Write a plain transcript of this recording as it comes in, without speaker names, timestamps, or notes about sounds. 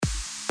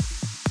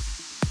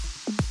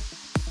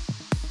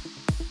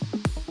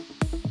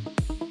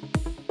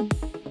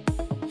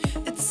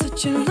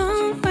such a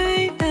long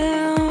way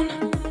down,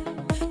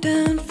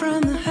 down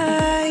from the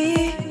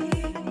high.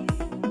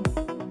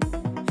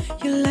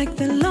 You're like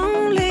the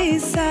lonely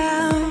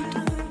sound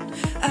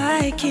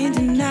I can't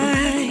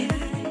deny.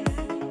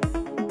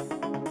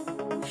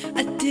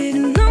 I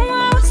didn't know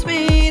I was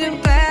made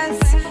of glass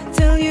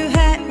till you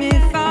had me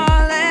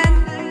falling.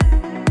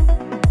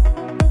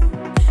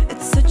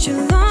 It's such a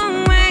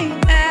long way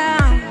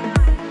down,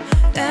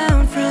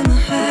 down from the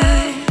high.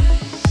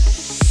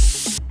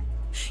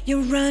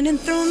 You're running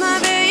through my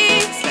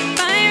veins like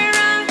fire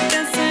on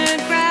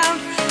desert ground.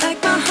 Like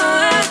my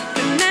heart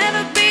could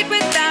never beat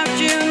without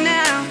you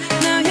now.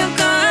 Now you're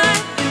gone.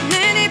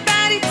 Can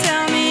anybody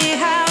tell me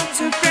how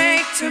to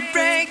break, to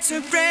break,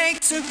 to break,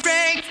 to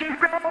break, to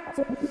break?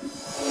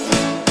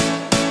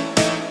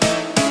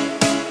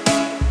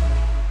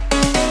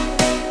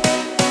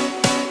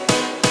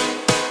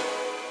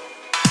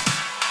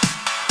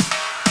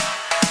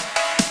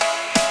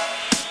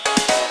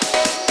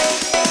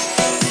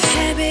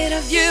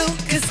 You,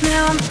 'cause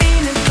now I'm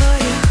feeling for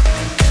you.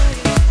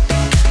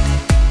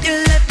 You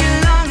left me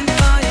longing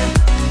for you.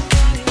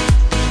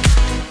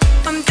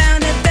 I'm down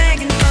there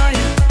begging for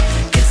you.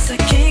 Guess I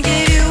can't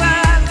get you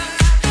up.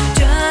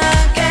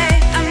 Junkie,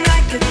 I'm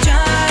like a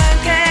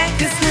junkie.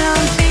 'Cause now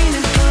I'm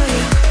feeling for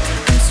you.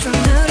 I'm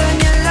strung out on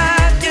your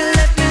love. You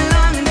left me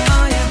longing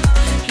for you.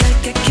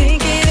 Like I can't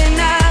get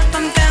enough.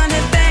 I'm down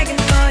there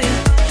begging for you.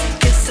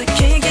 Guess I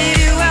can't get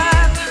you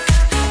up.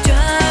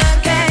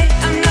 Junkie,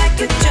 I'm like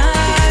a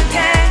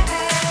junkie.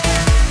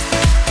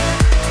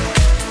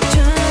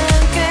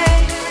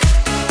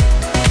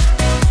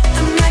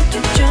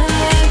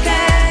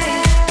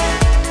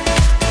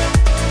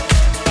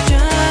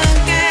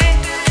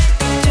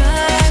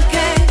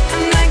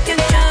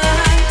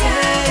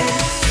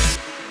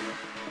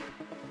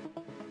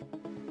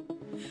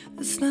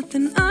 There's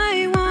nothing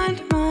I want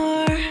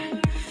more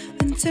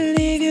than to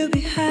leave you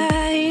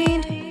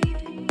behind.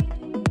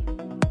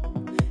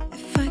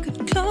 If I could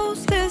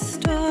close this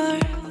door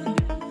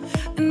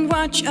and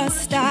watch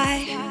us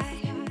die.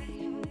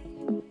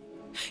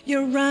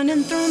 You're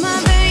running through my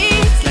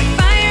veins like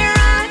fire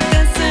on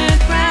desert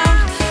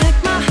ground. Like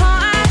my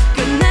heart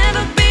could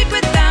never beat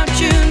without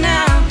you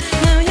now.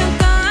 Now you're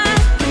gone.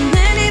 Can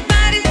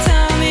anybody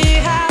tell me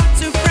how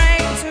to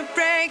break, to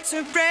break, to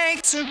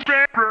break, to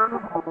break?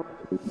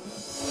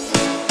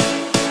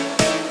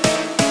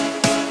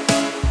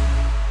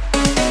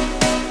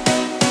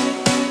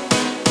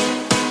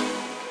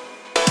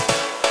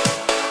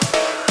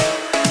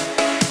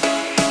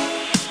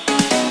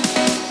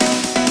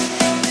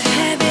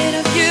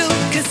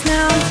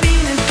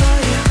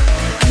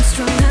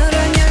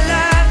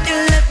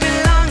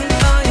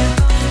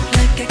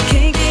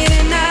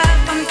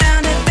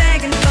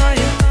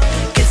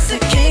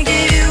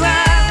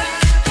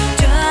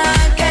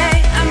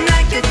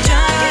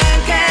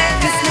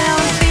 Cause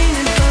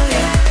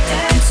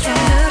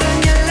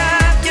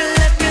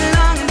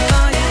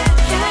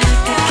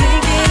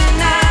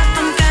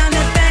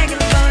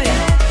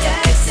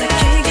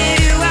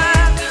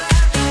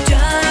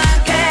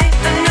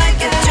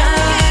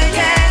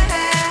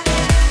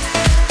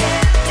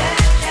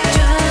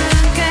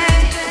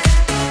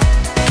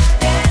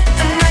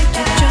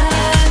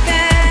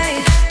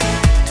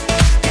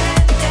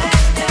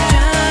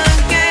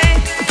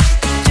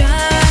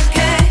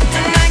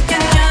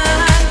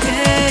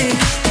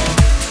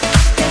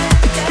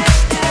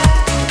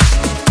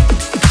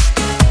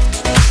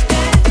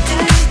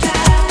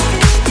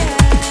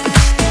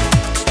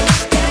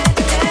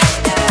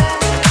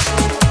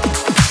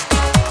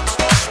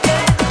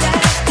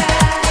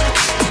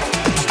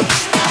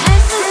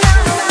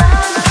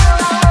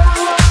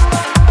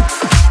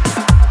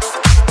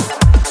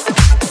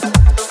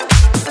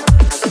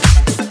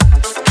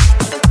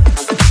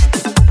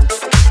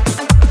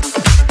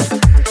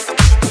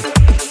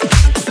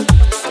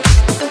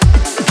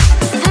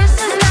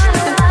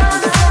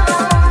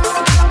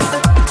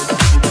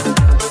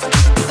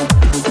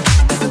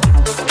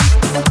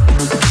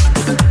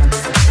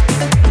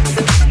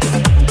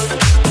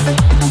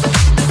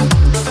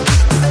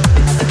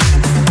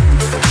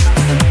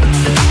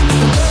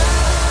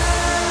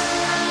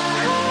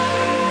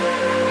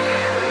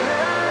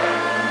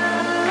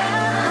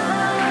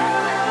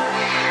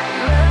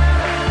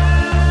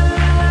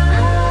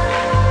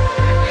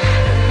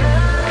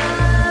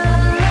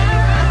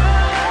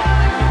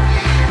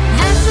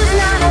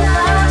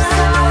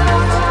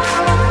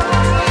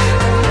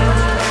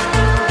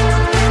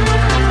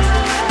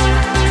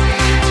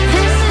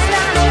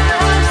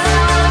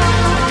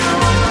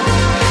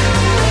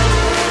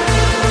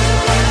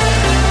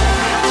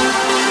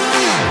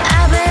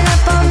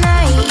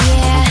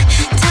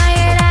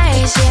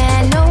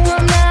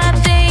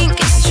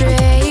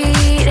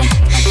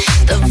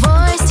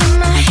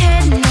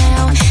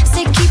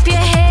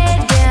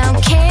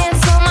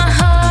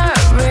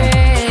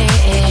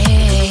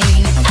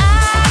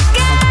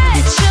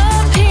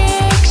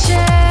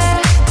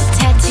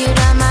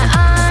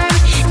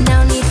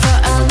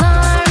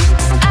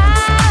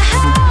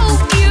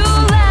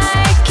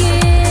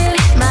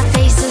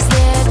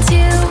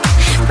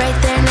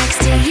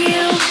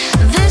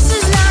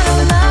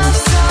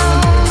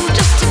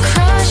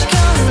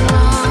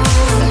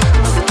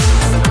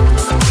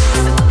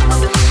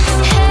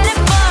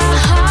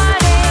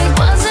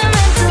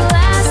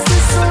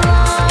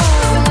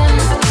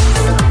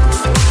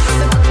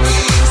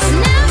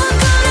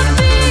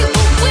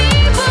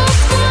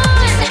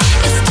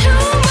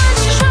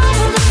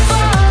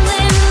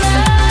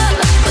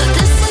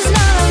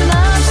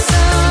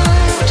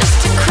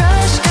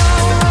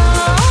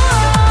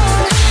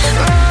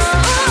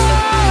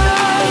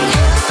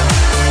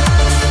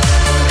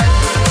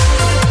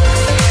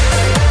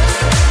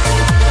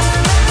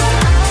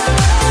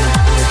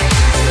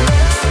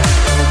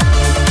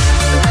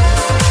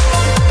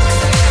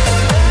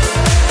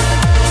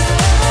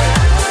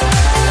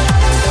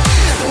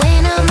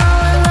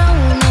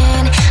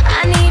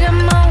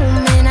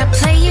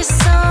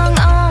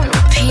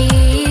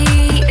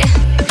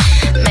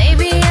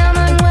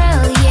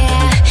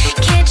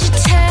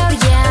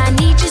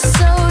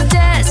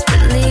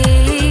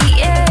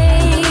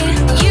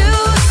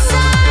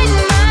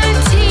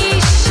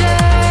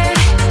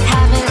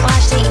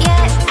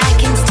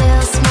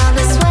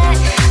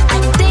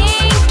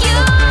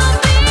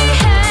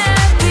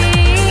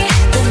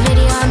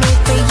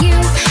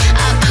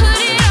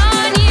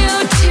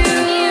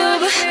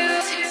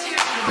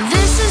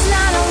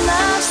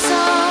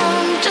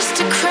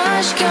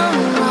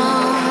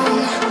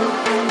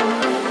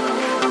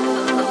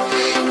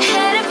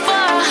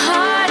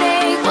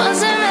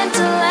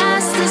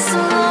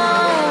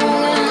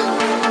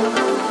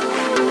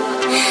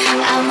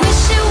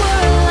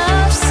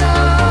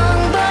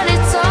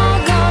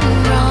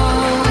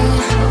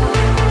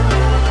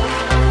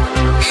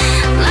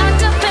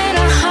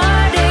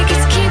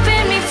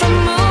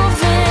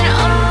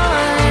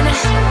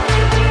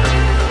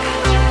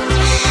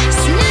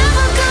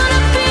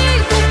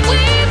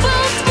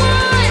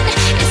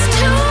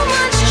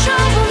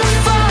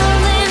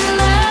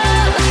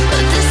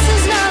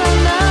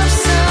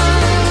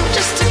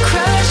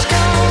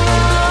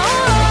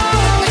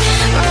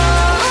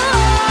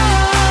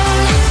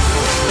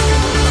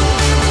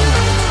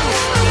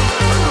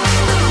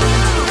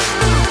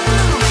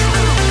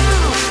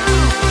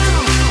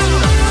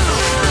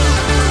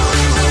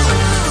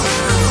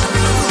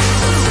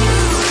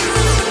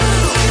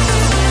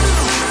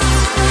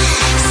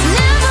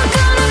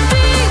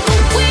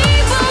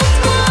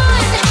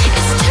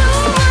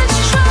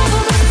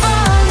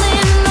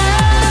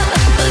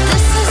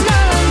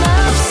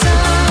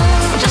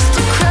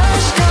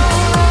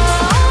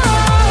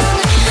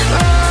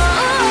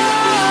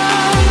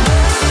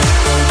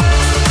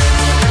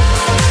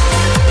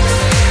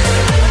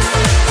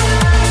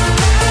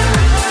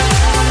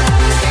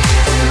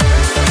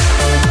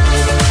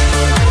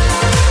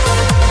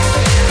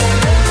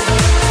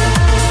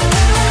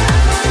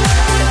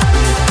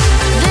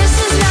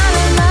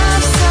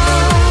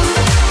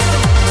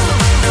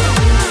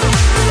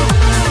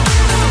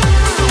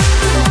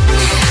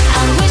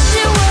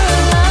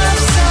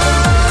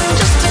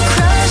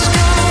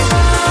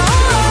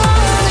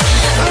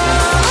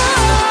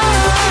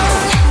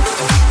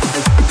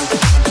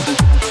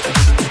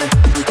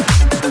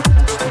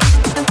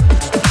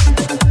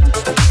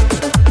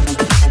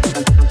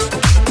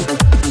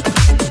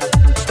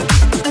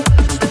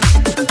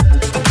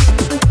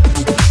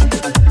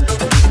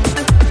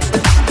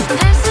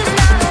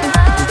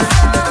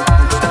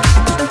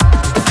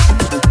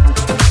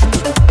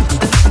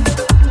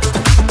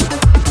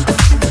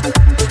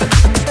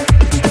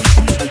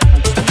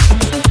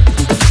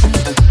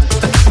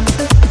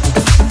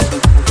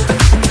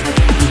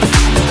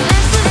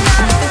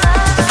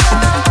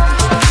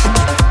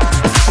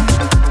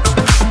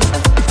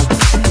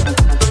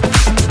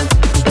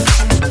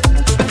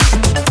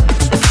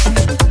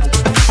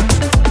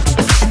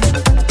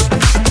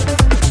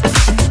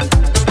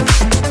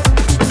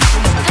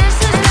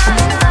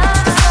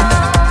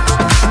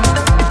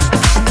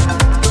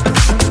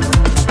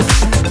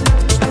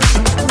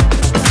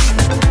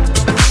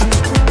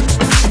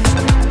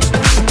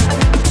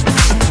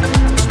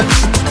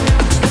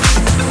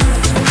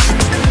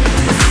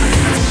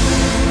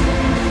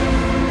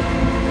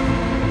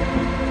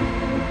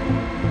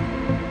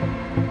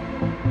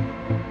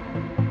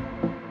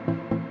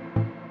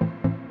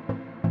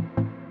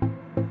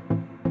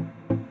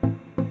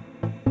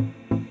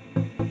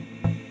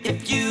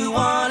If you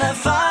wanna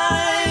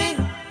fight,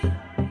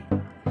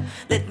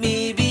 let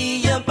me be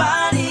your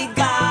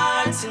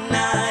bodyguard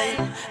tonight.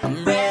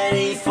 I'm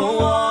ready for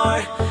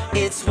war,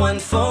 it's one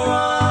for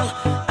all.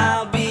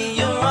 I'll be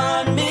your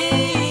army.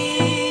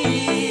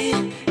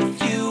 If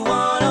you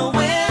wanna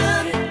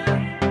win,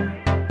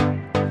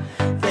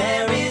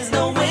 there is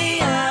no way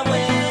I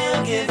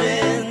will give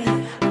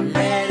in. I'm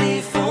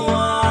ready for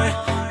war,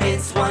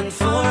 it's one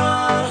for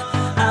all.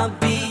 I'll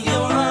be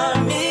your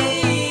army.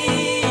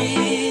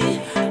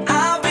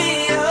 I'll be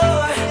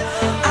your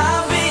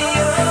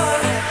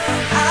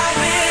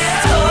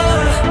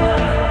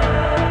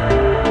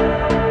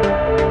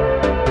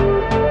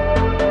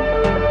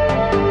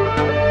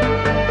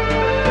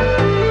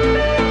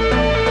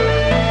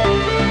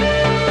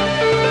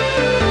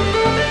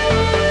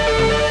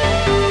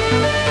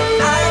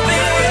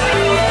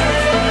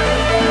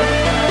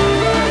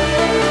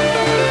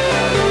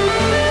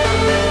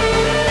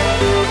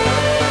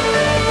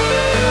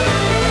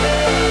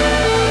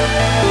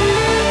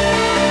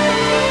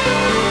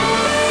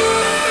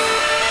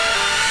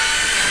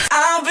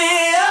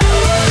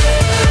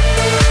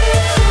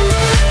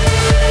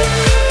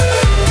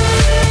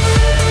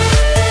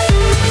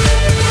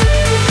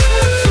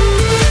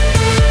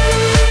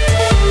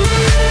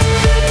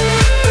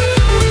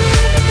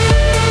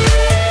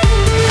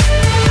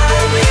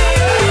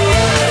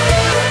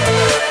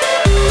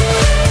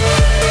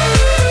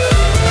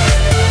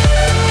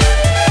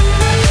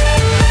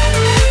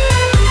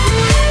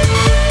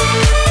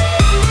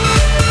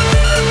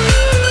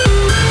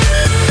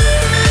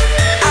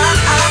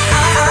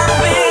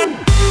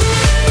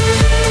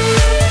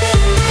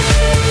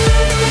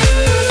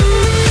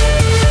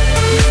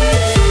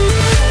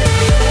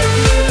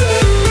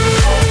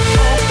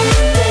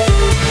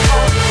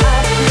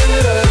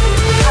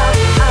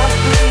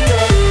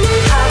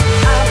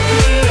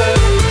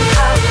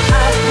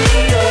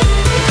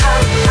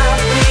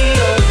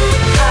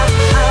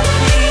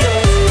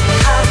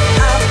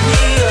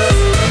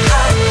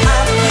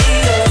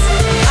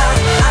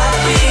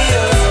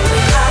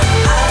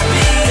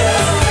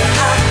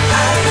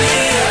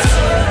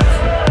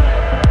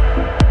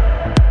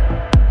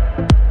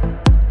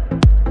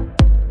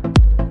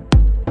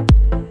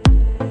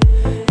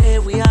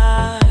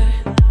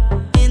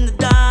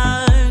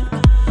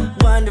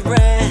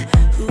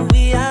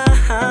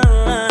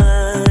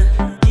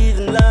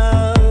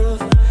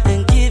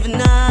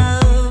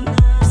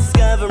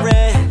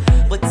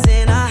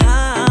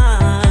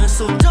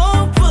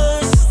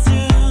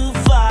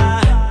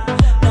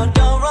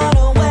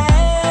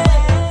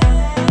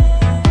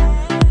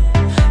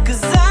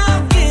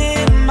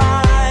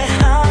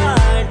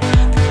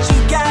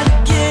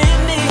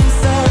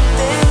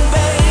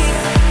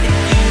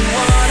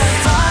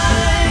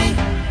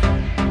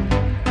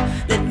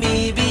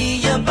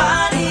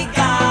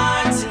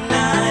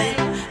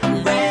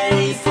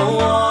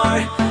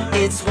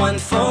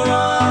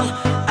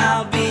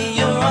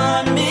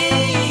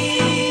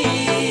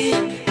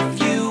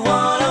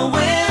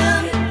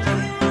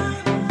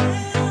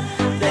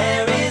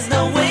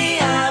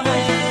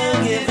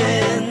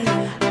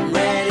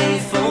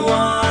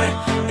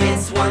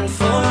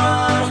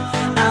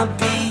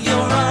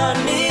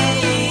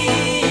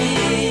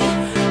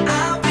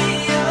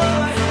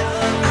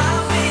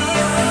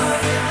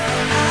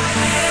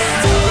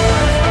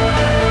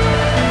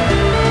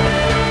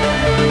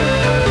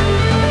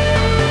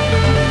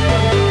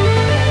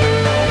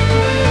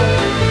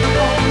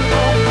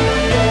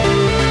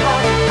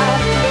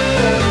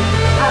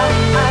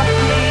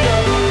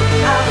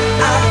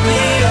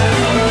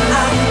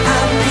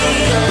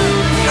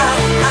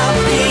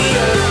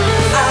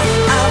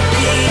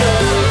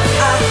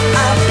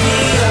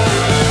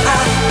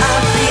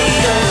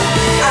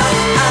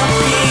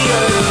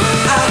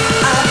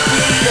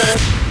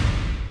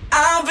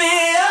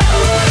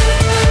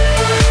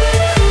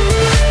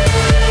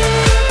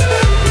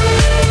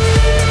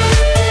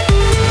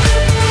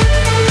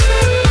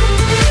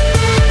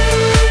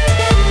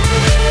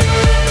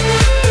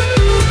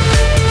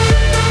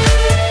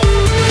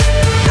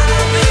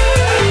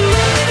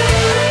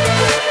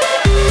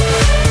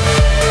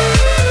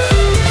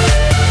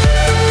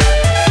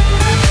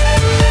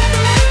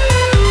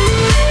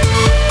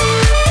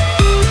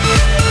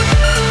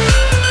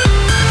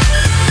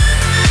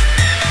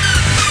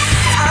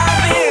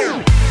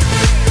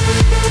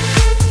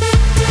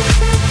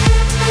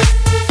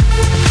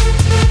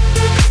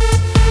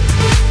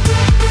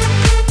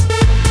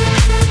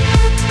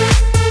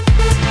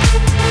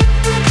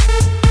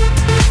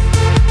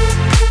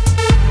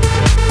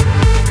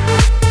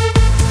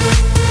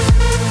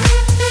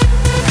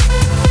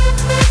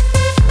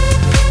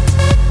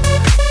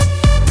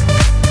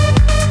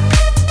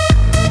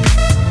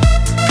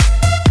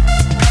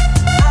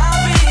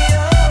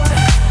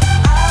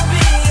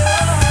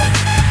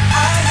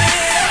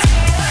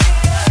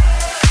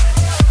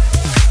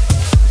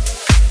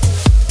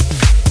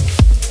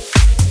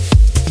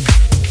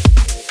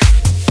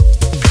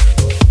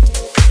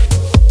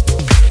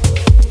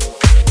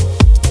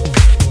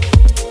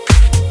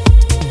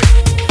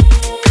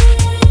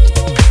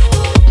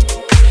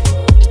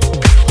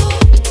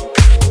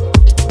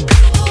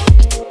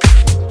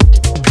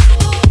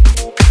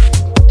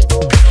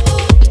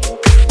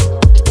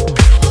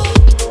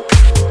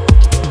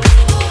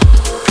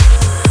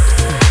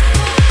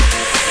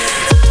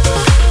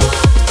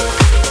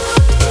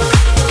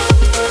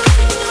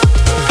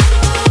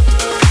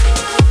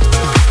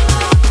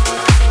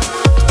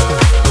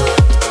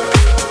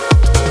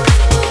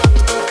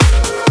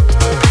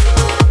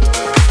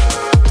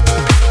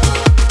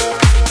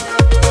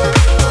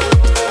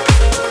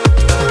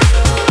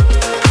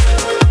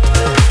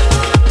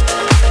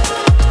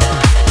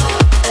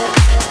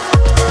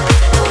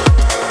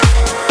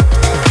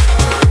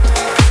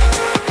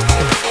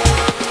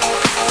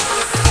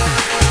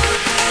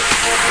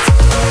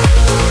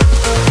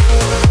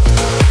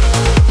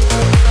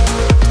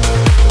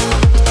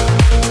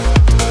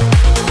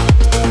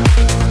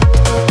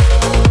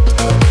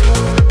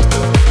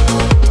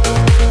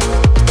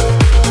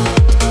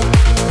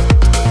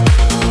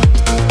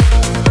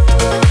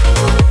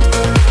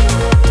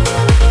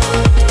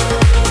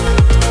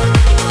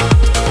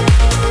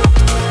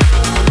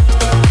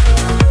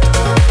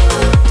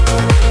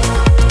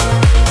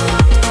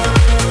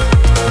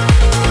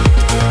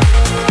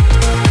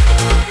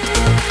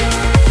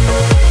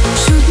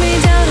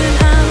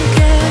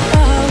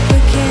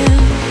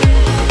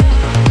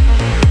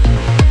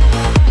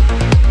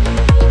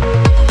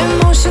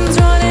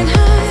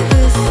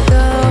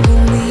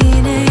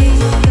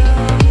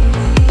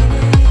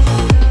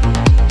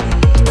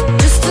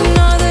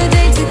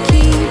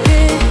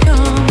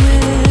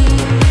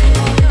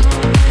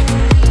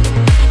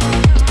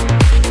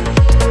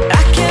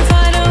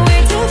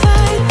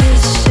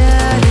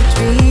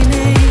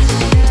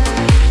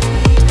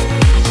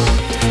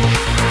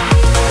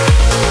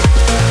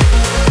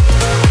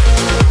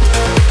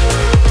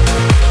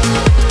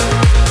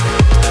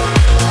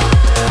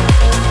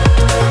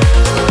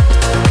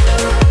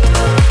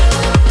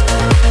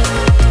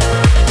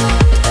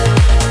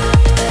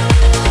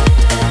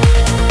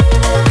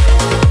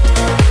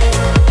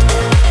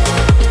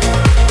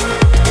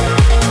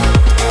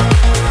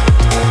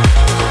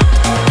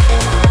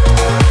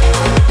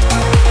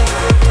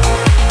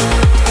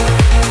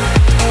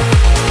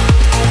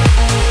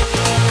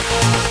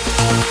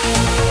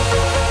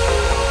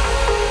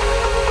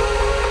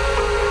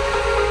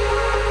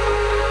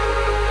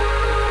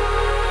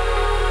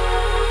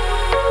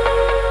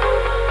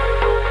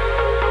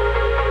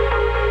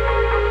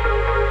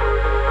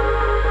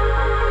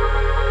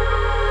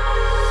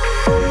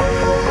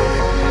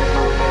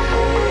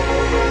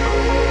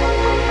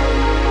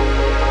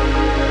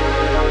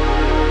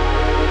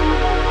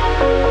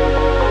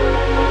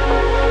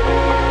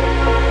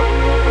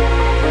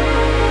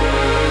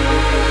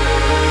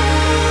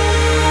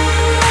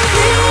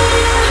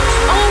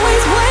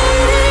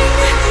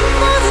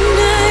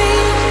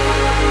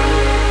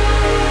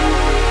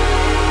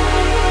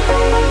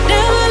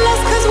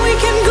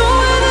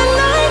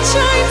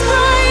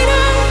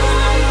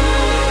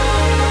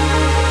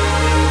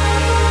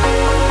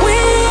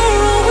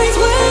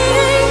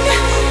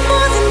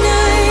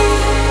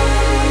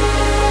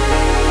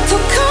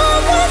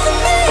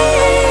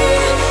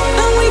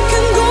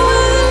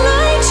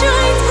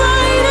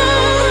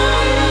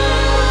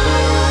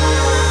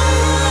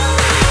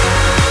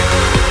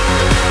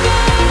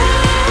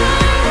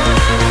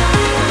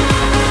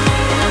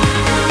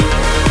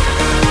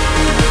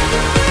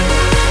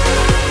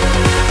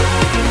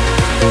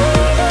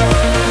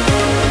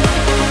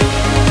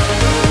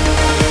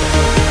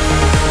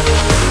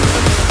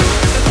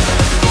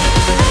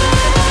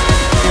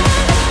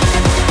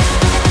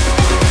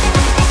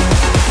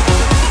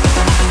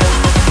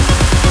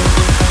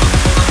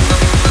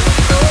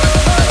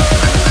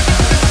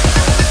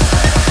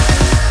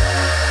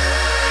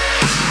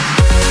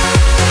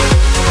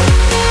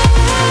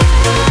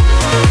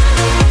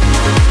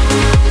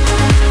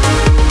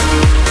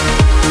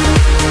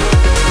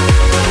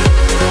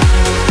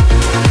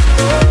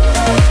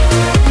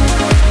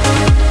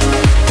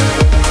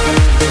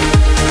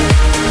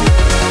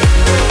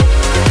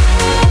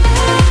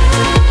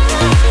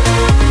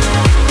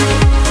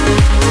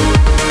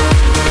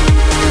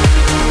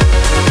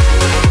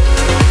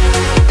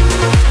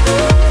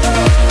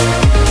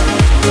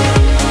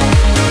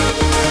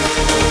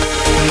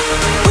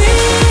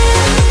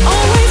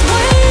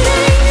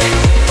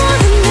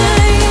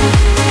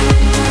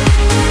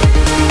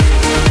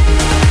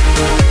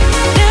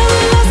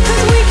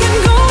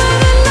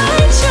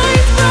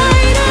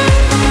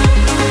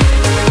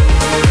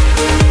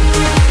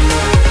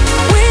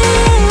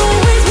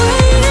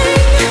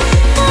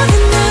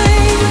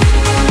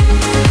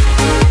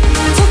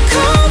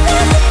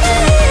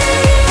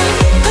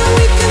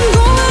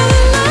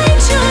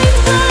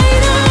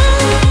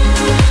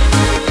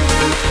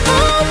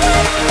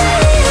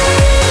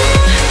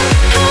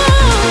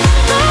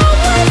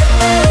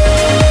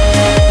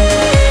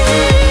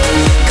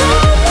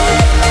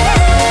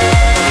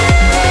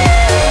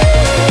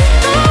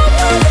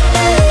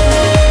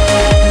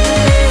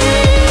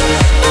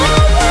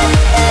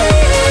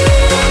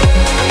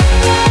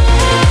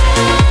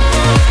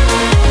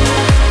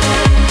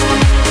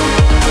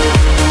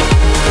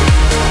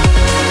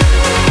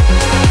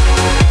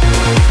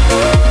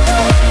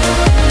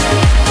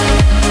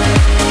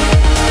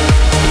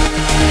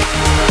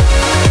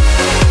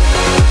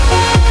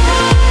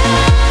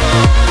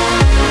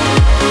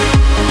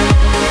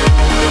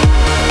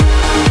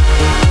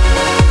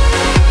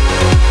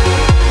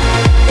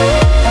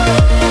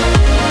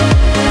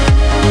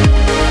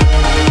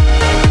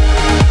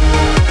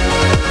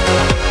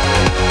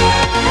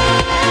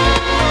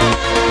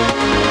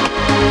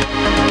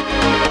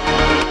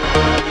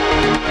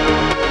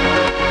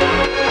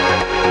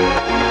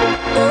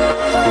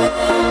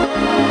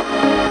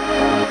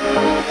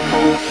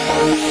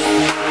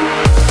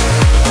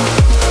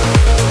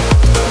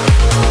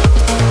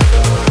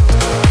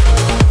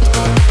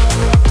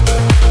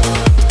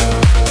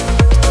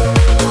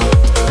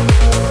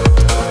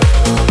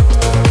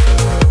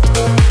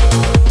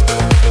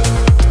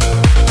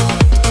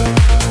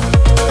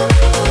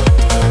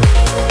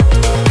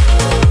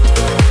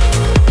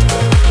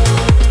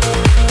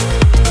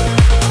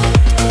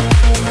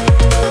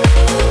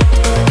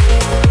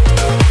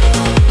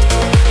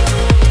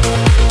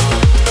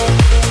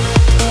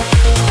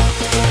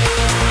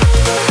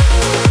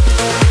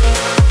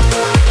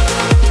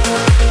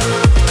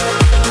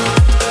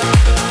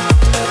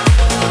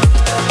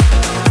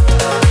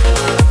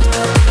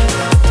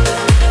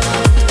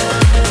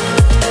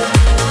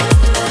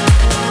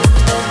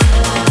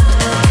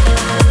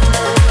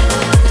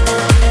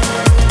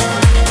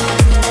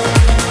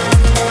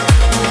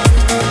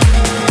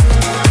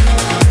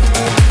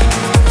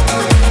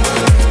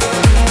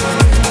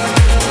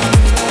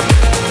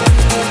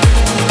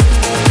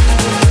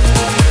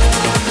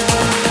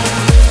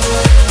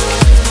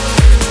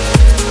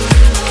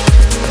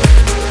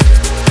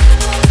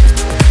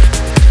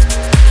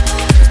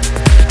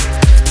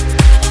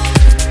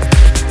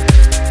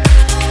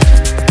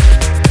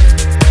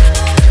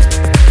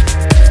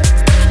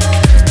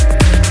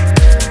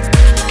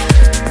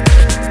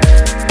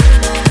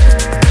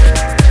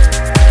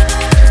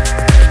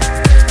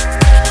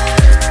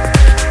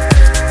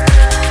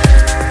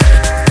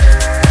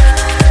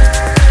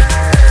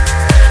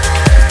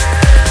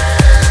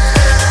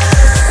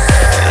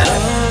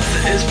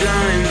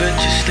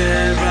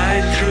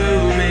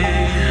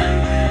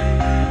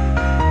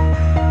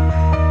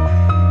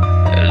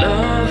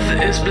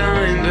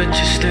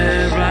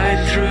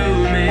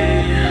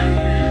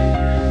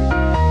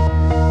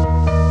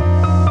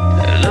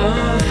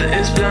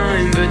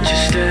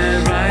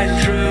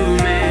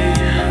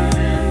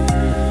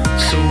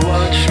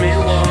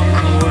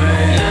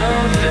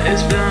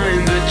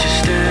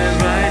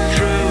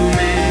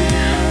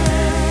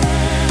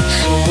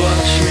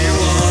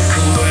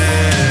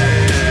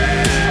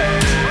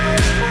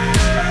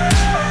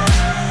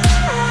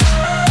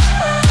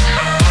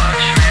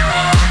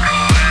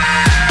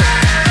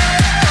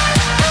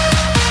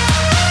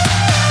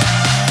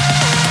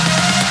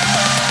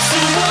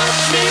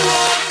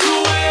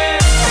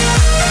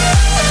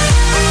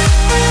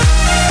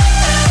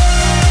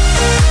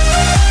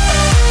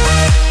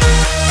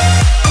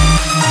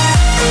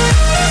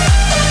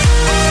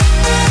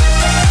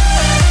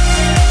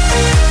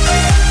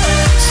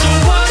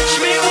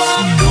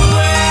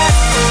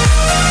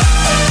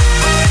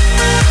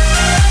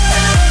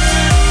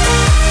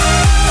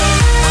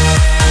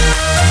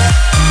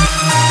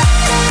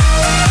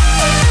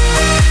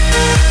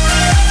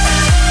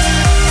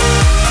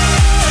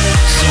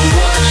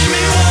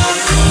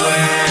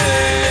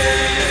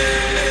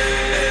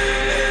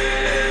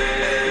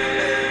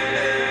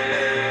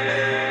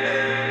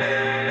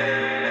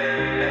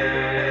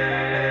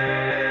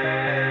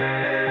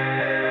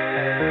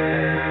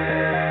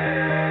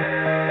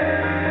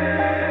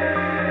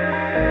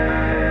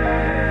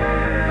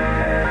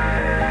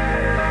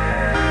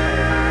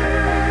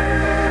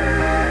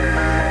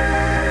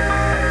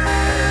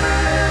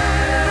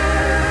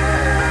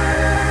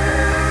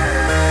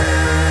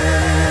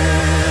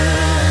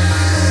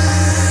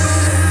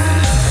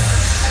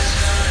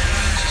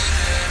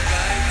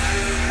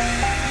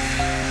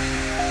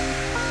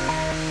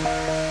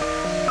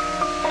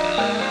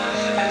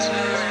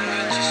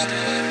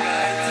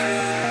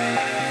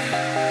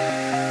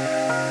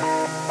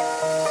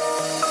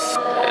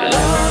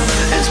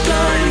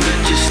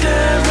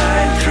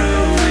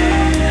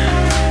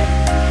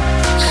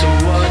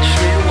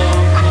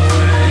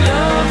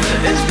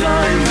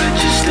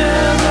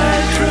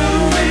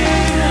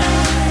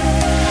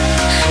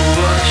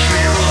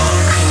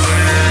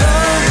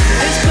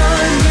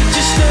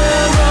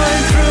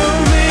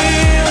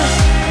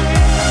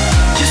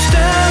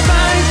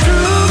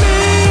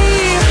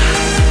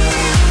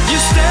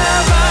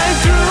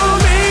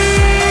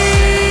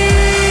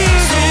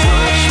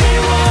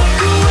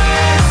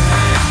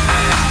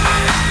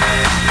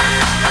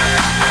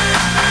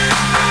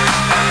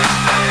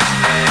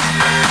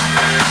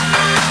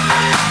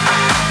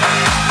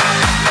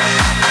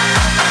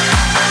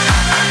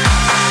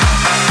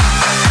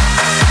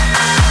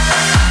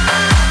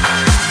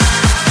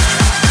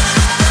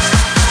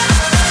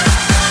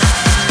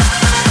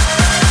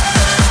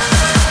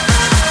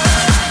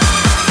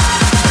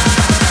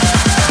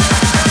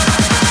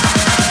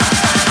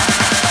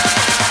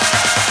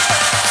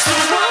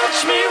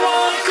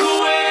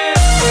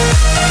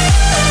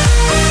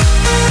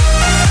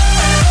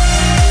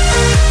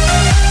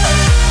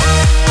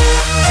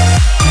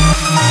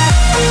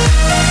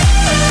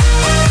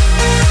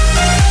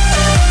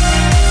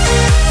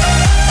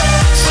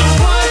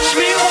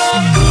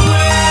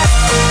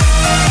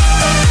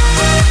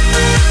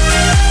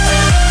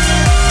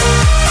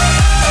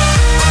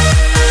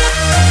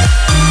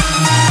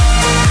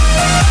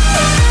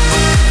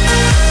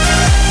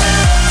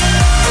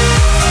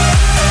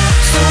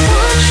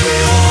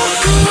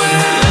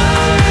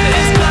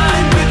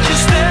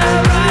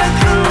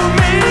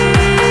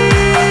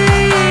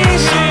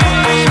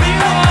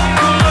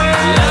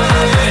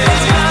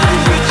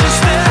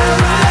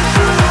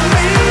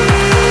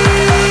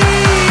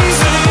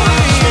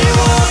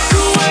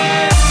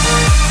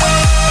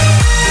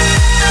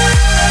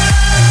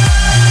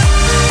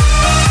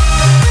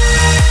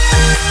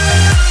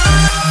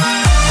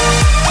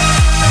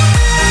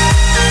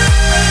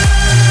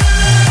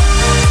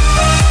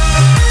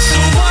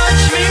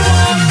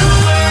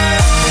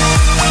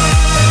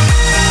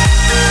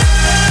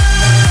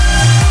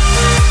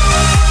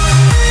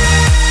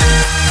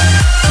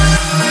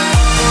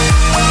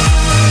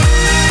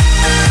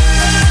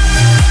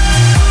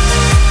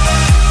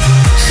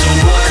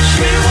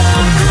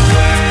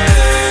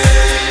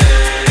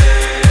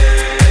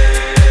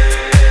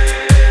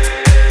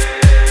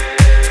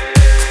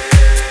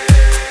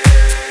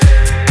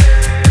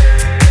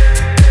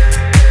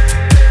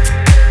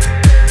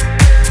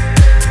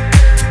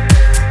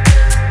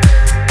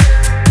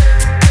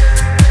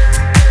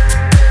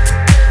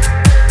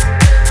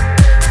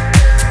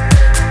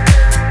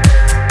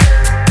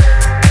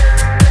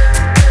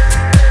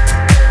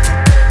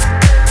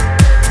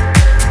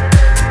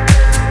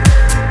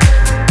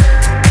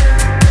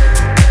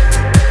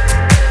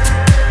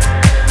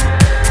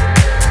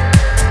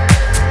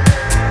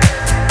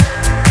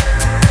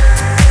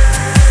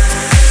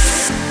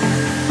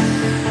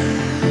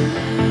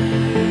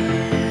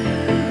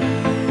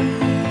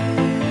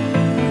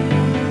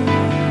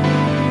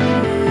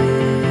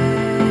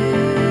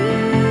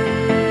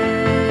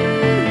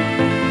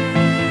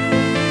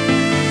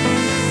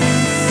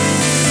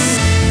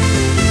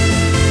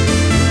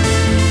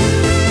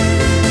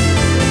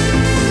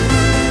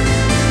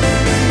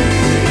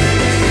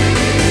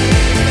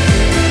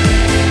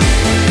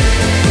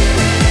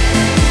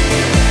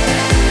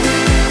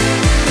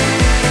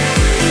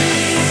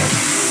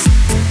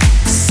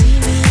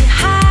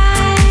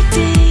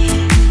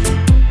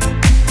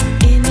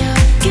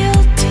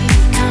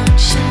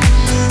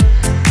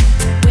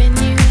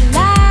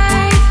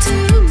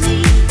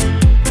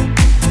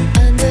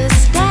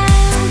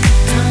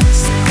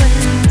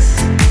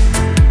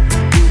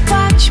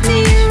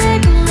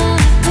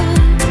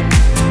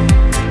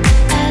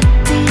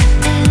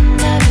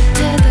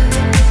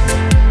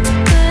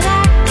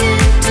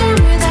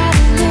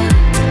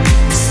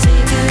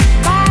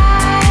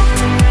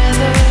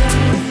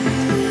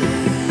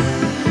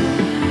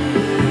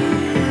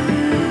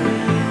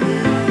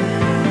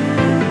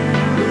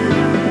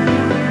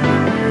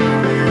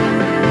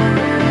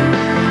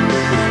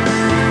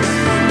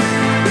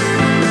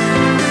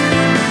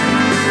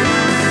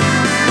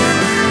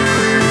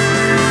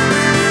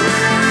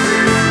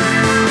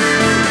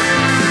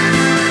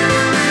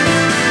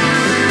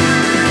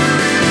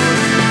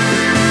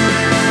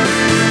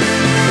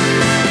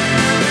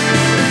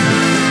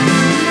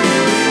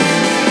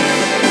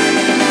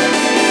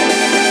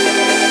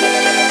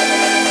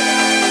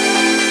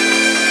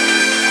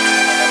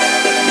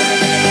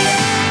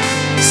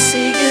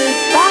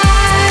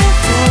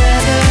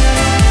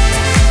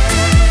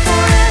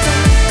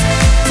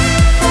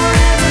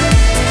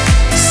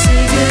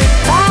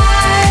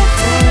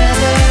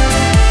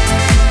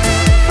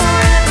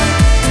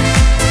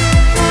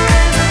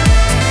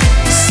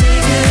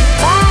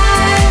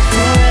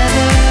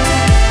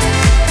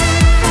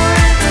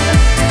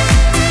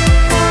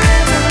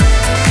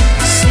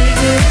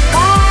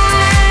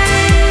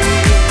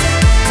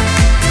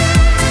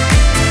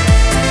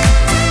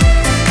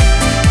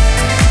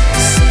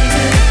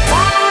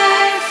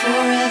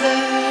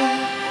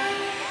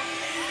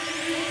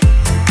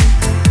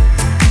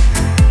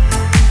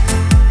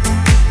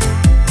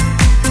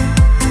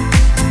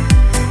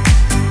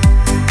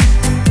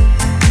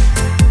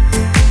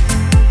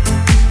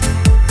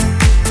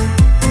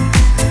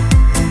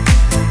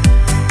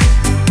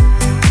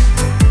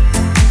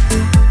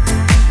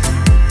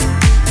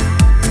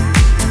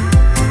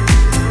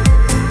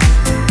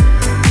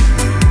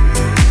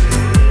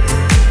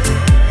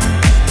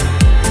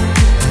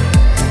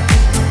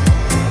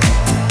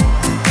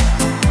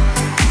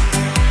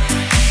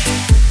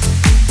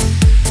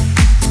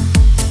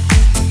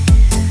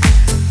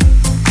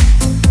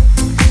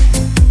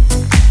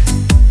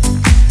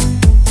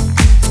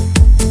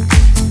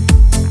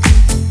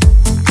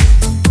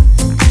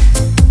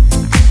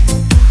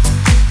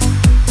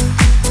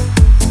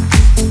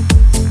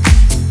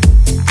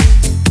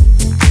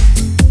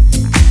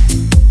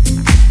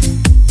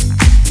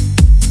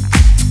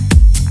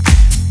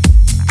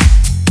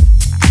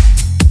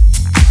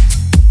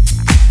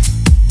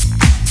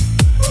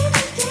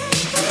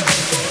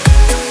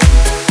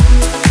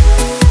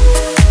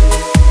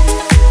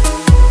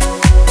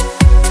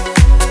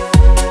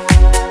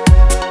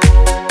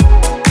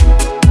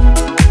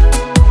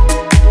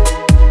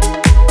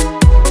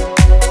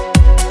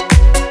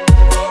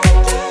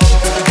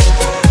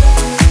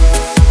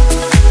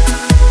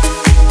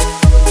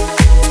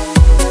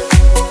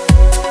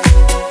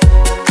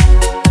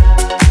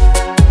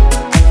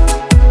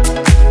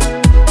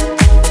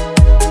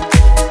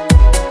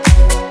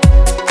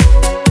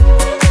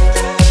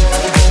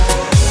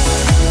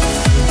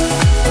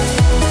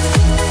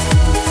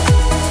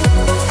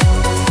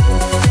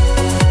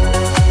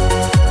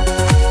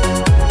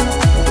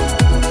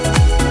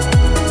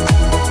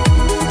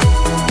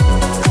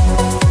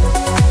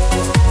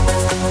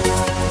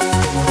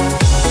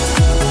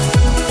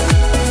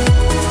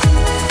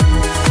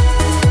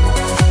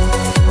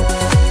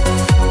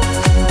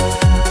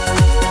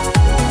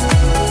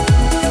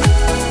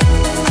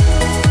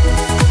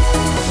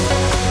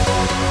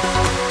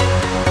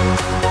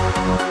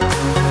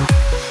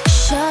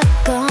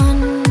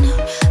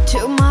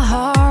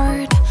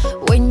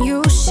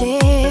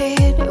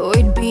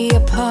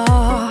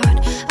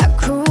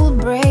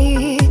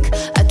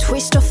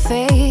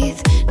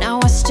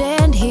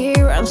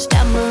I'm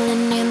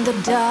stumbling in the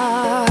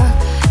dark.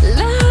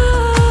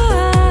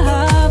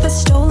 Love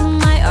has stolen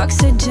my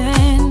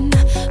oxygen,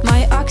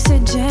 my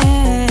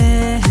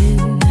oxygen.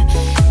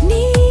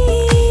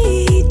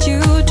 Need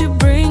you to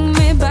bring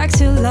me back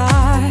to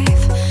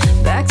life,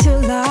 back to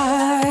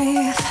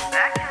life.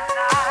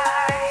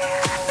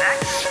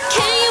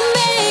 Can you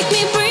make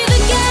me breathe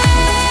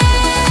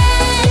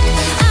again?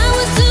 I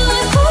would do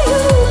it for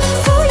you,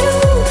 for you,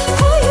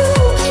 for you.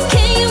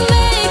 Can you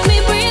make me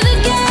breathe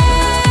again?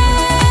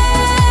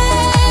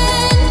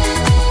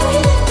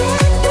 Breathe again.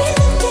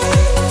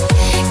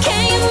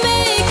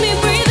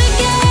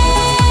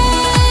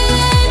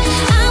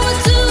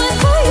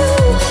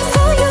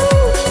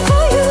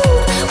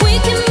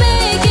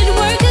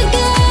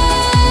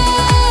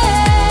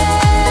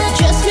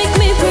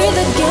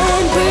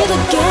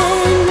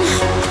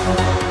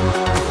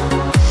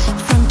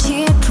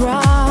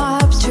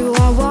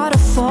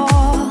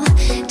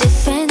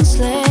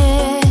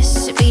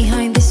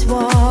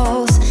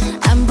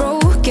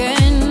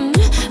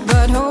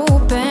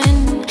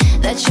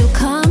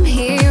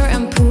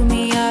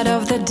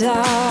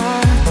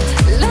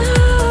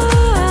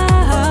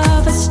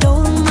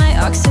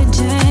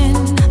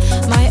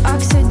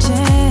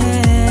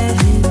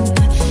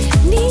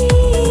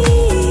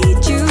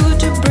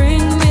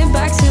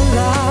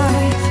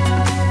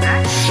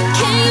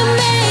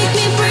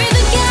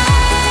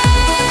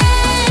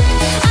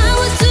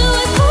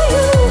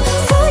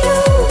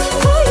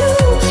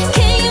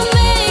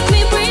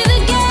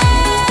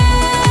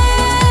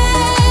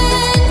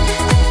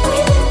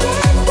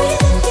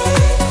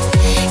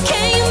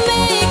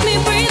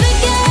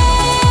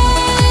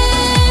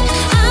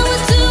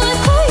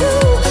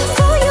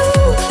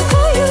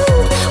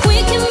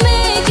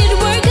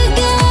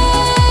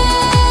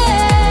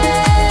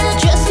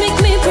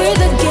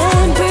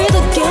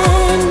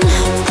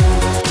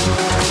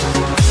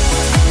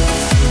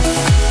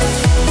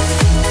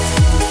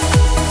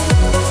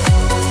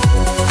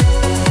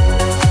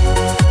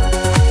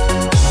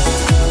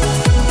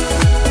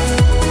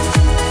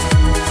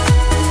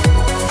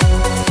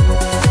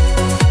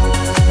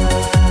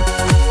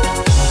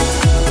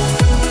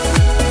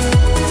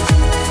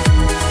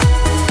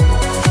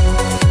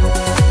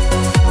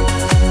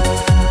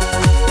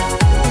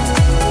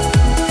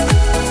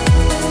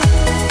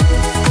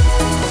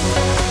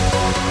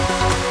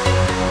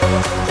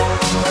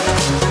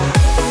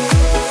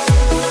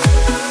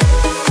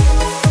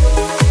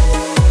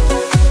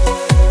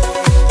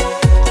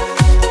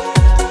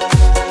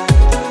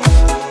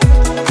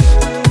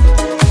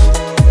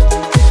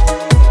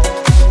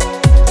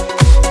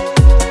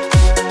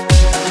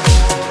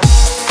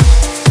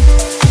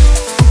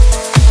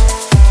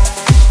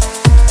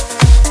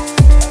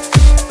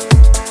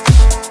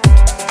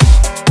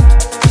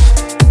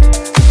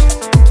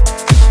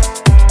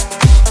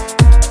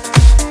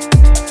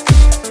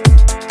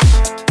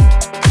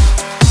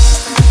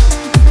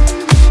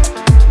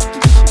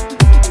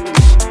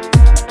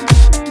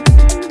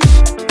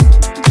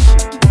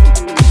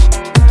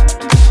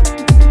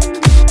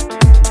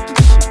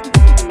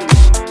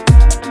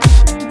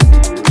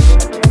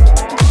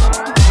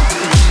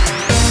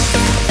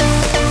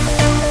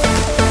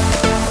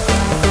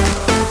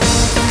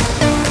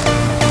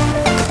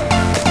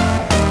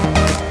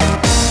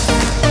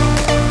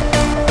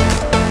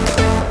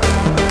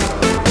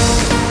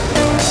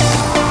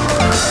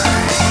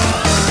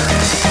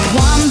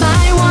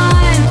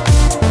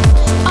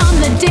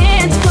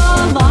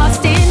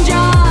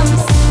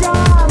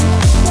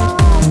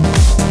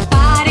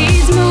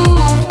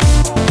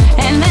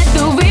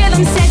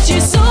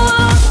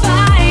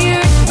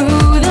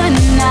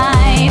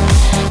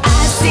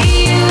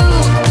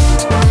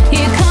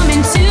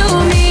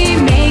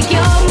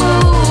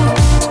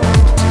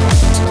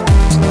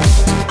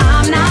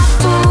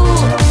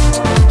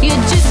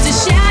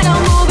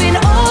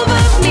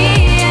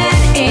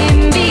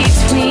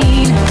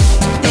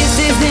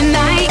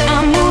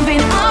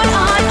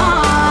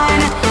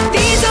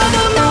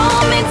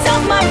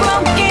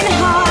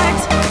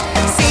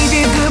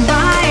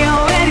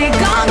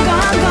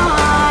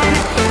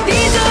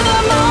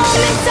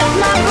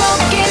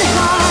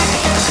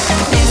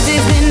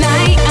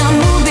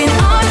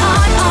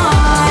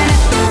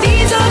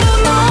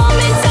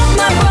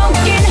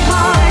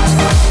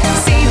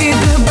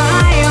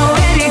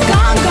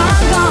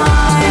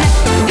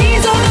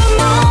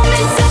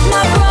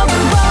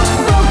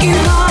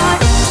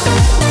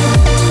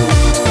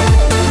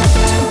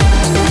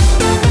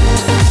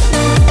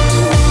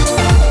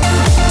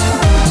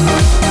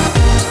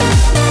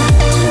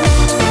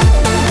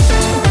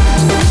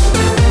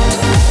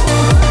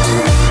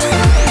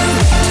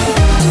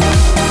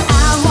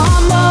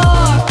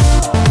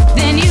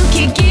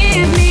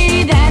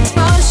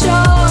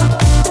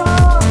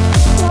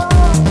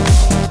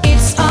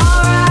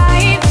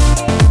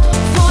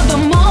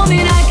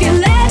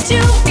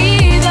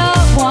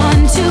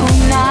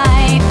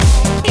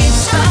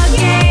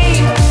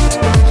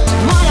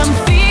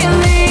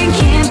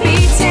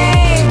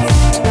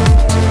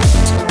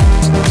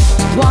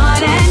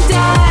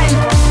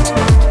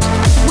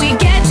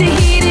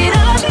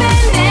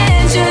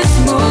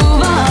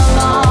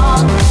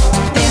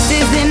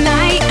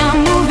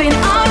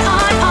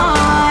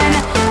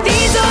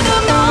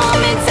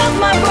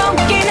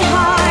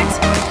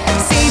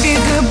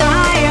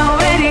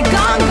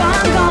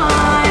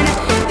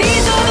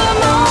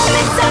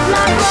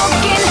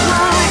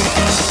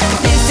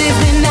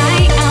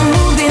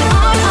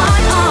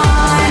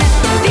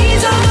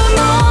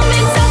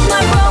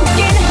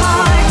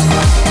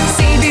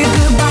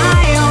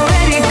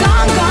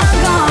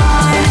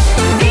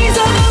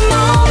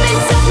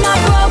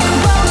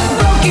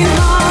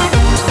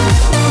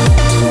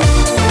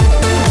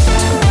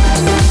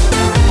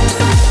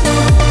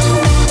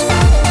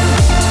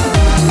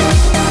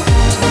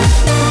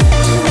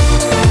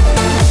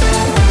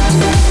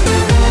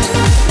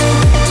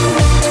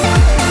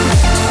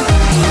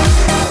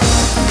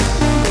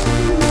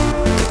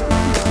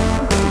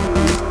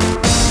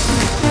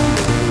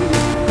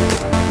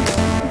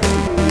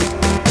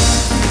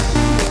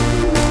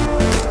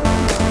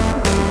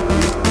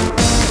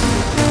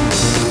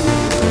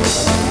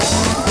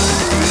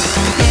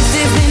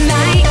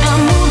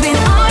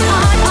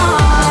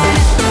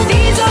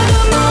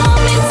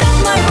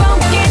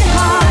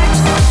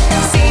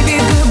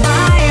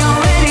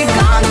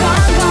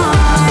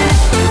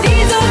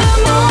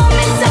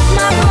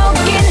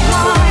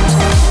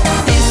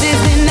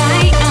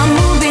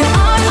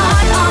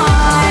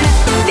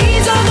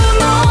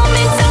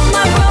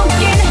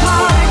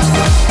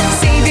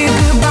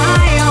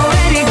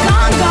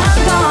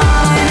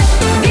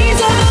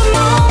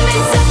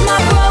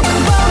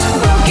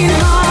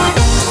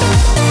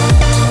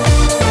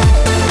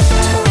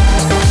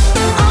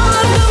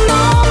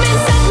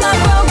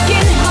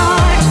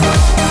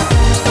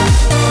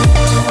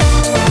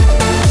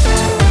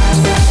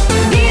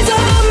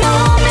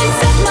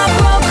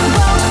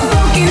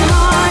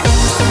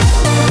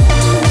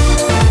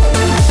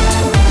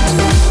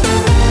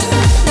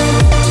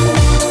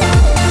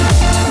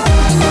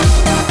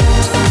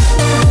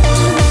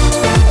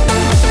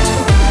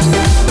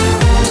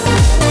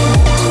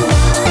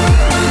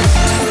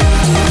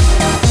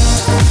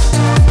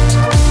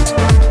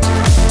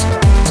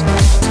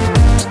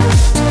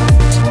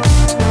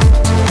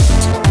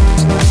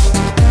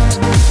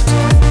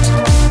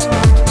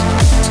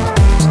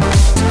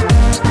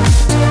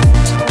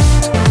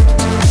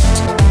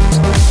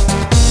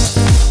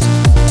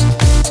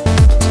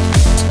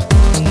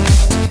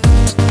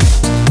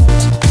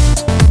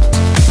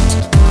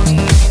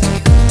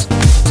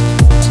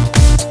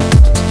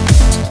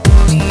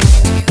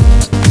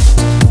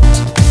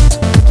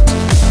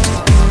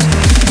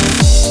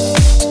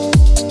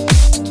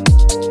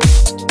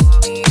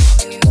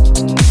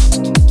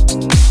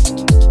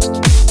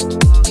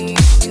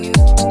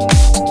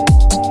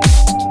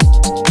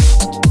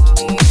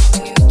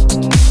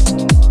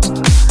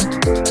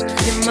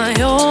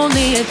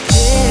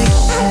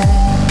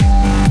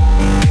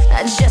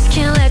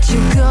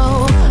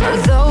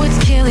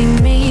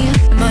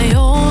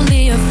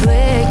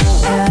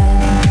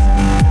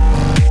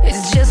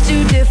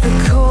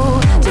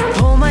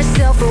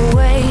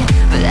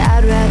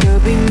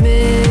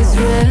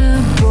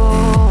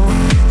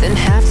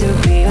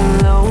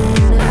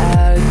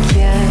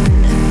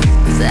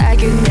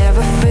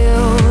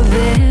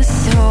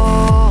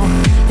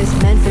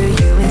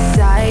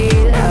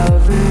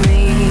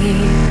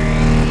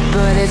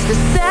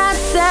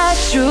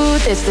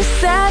 truth. It's the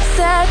sad,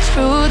 sad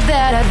truth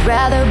that I'd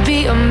rather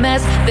be a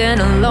mess than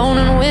alone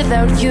and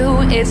without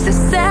you. It's the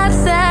sad,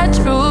 sad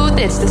truth.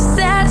 It's the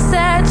sad,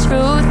 sad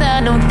truth.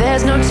 I know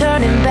there's no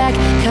turning back,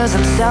 'cause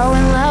I'm so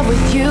in love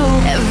with you.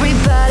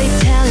 Everybody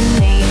telling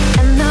me,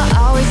 and they're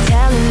always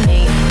telling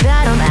me,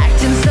 that I'm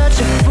acting such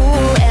a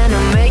fool and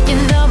I'm making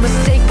a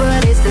mistake.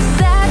 But it's the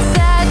sad,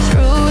 sad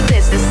truth.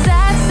 It's the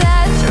sad,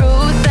 sad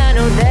truth. I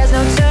know there's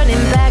no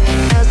turning back,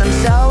 'cause I'm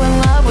so in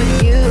love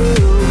with you.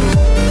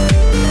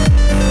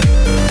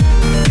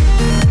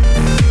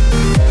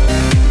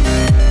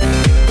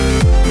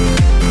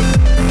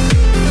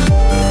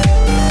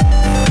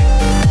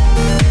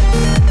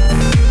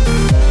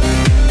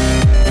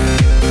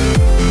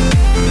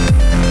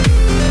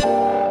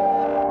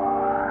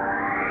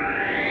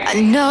 I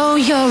know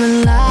you're a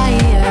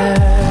liar,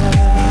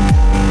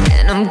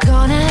 and I'm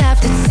gonna have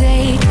to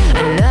take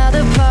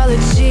another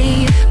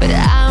apology, but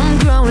I'm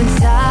growing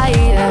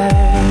tired,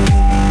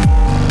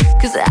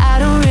 'cause I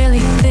don't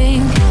really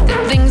think that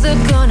things are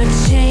gonna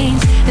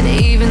change. And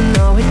even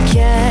though it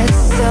gets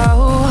so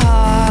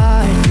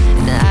hard,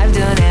 and I've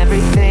done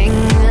everything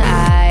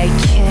I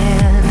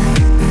can,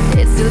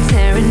 it's still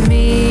tearing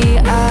me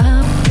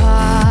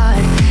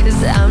apart,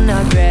 'cause I'm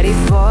not ready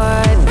for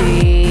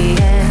the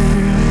end.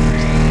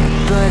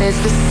 But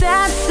it's the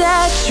sad,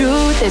 sad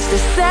truth. It's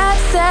the sad,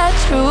 sad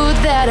truth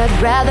that I'd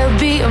rather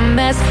be a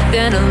mess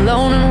than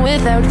alone and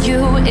without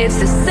you. It's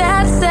the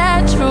sad,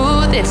 sad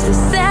truth. It's the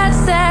sad,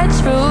 sad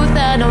truth.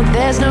 I know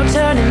there's no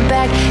turning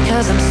back,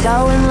 'cause I'm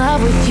so in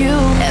love with you.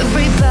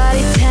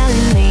 Everybody's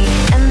telling me,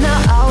 and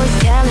they're always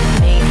telling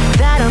me,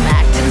 that I'm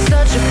acting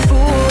such a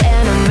fool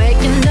and I'm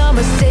making a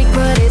mistake.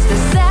 But it's the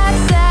sad,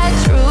 sad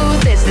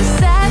truth. It's the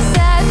sad,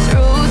 sad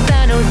truth.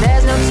 I know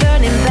there's no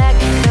turning back,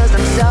 'cause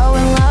I'm so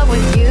in love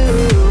with you.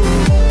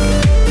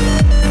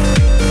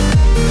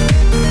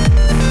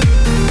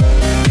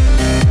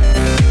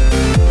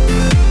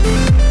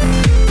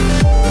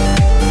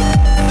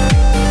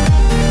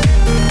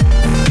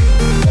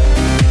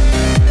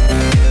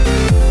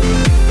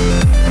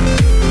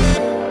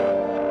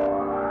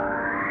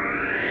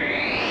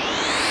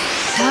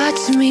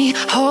 Touch me,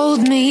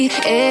 hold me,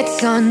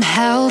 it's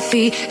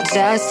unhealthy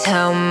just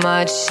how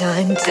much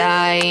I'm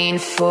dying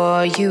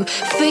for you.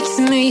 Fix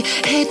me,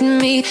 hit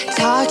me,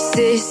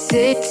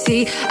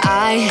 toxicity.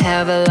 I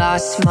have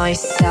lost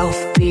myself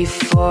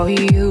before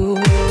you.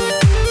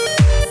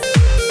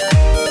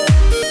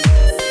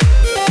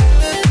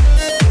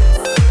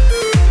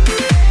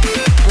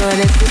 But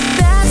it's the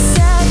sad,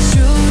 sad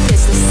truth.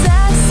 It's the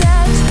sad,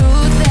 sad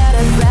truth that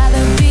I'd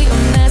rather be a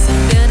mess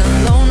than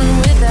alone and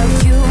without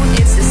you.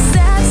 It's the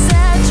sad,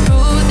 sad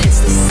truth. It's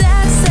the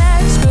sad,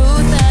 sad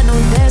truth. I know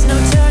there's no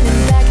turning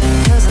back,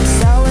 'cause I'm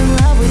so in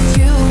love with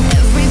you.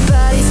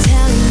 Everybody's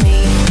telling me,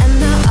 and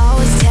they're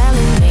always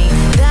telling me,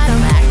 that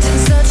I'm acting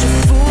such a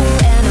fool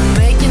and I'm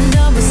making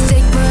a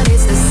mistake. But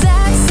it's the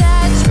sad,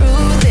 sad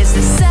truth. It's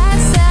the sad,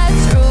 sad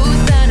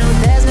truth. I know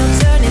there's no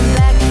turning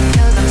back,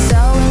 'cause I'm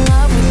so in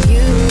love with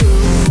you.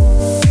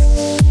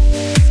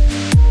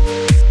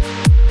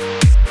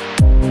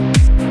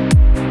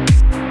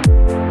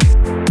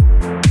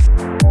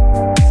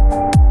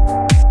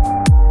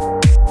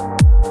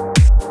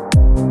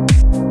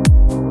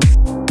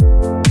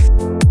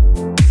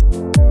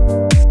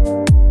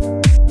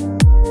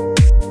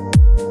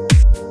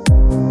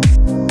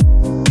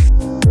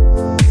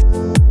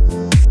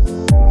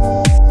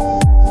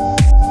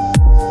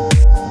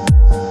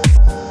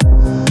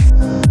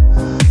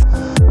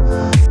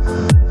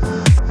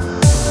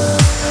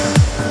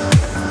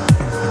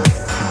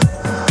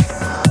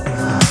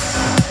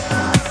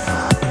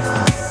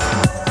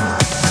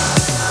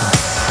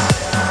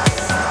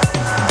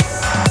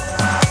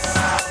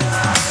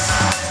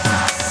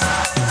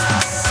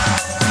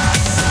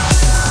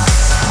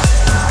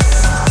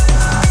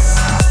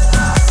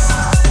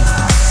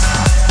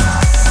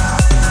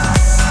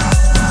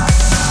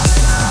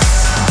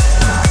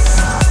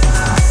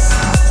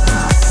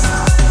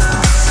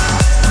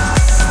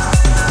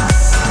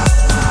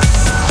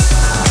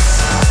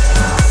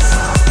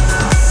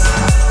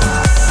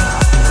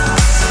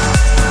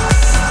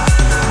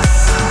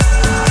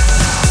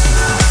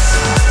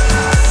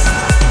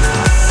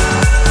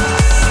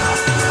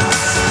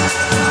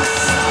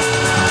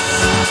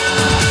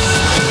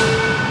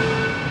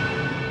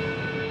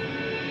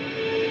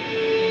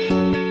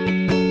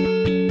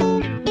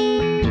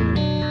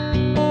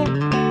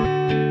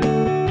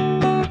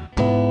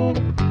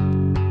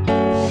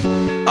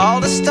 All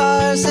the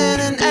stars in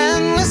an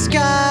endless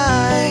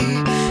sky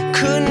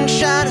couldn't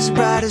shine as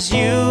bright as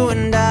you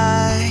and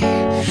I.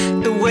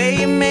 The way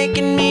you're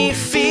making me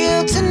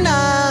feel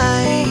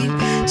tonight,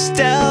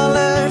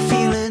 stellar,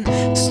 feeling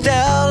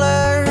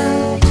stellar.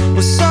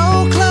 We're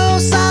so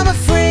close, I'm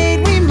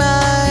afraid we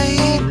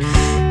might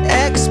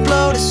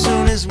explode as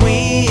soon as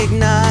we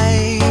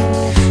ignite.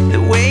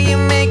 The way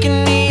you're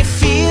making me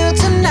feel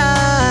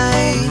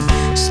tonight,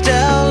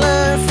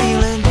 stellar,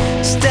 feeling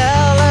stellar.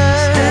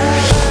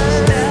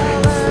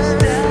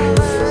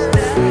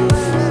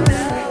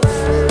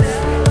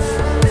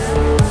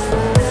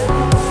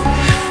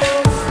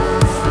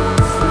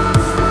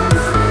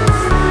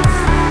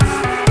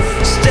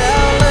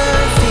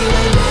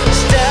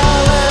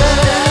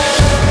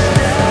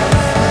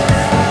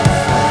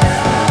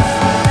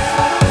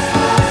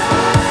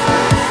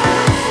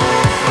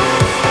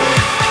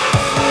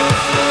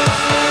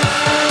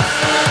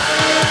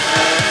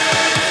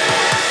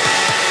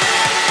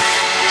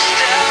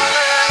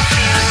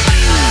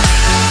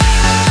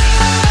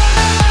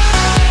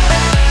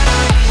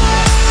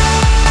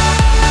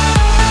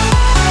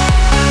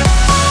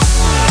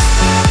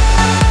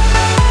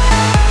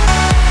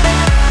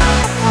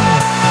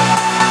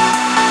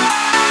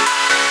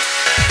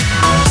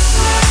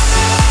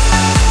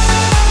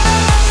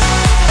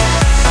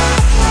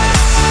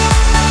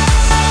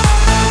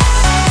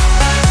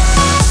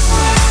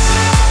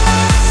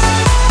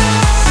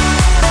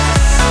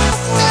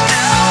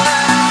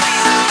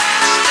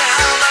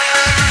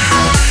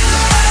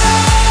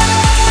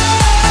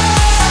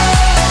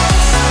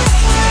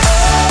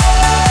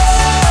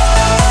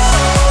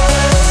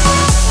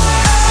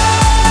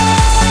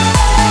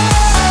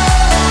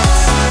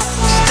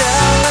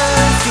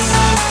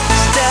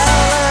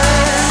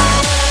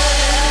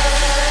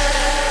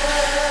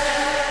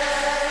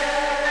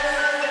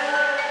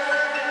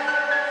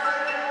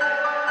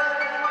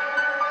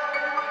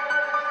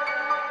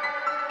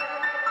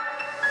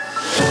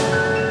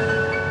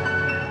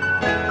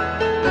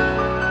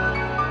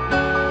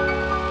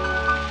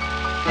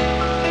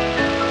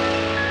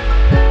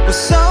 We're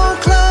so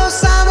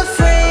close, I'm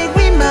afraid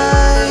we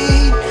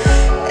might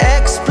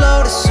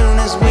explode as soon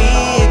as we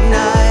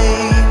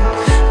ignite.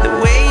 The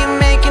way you're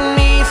making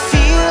me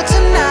feel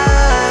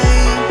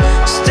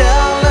tonight,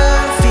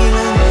 stellar,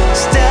 feeling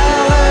stellar.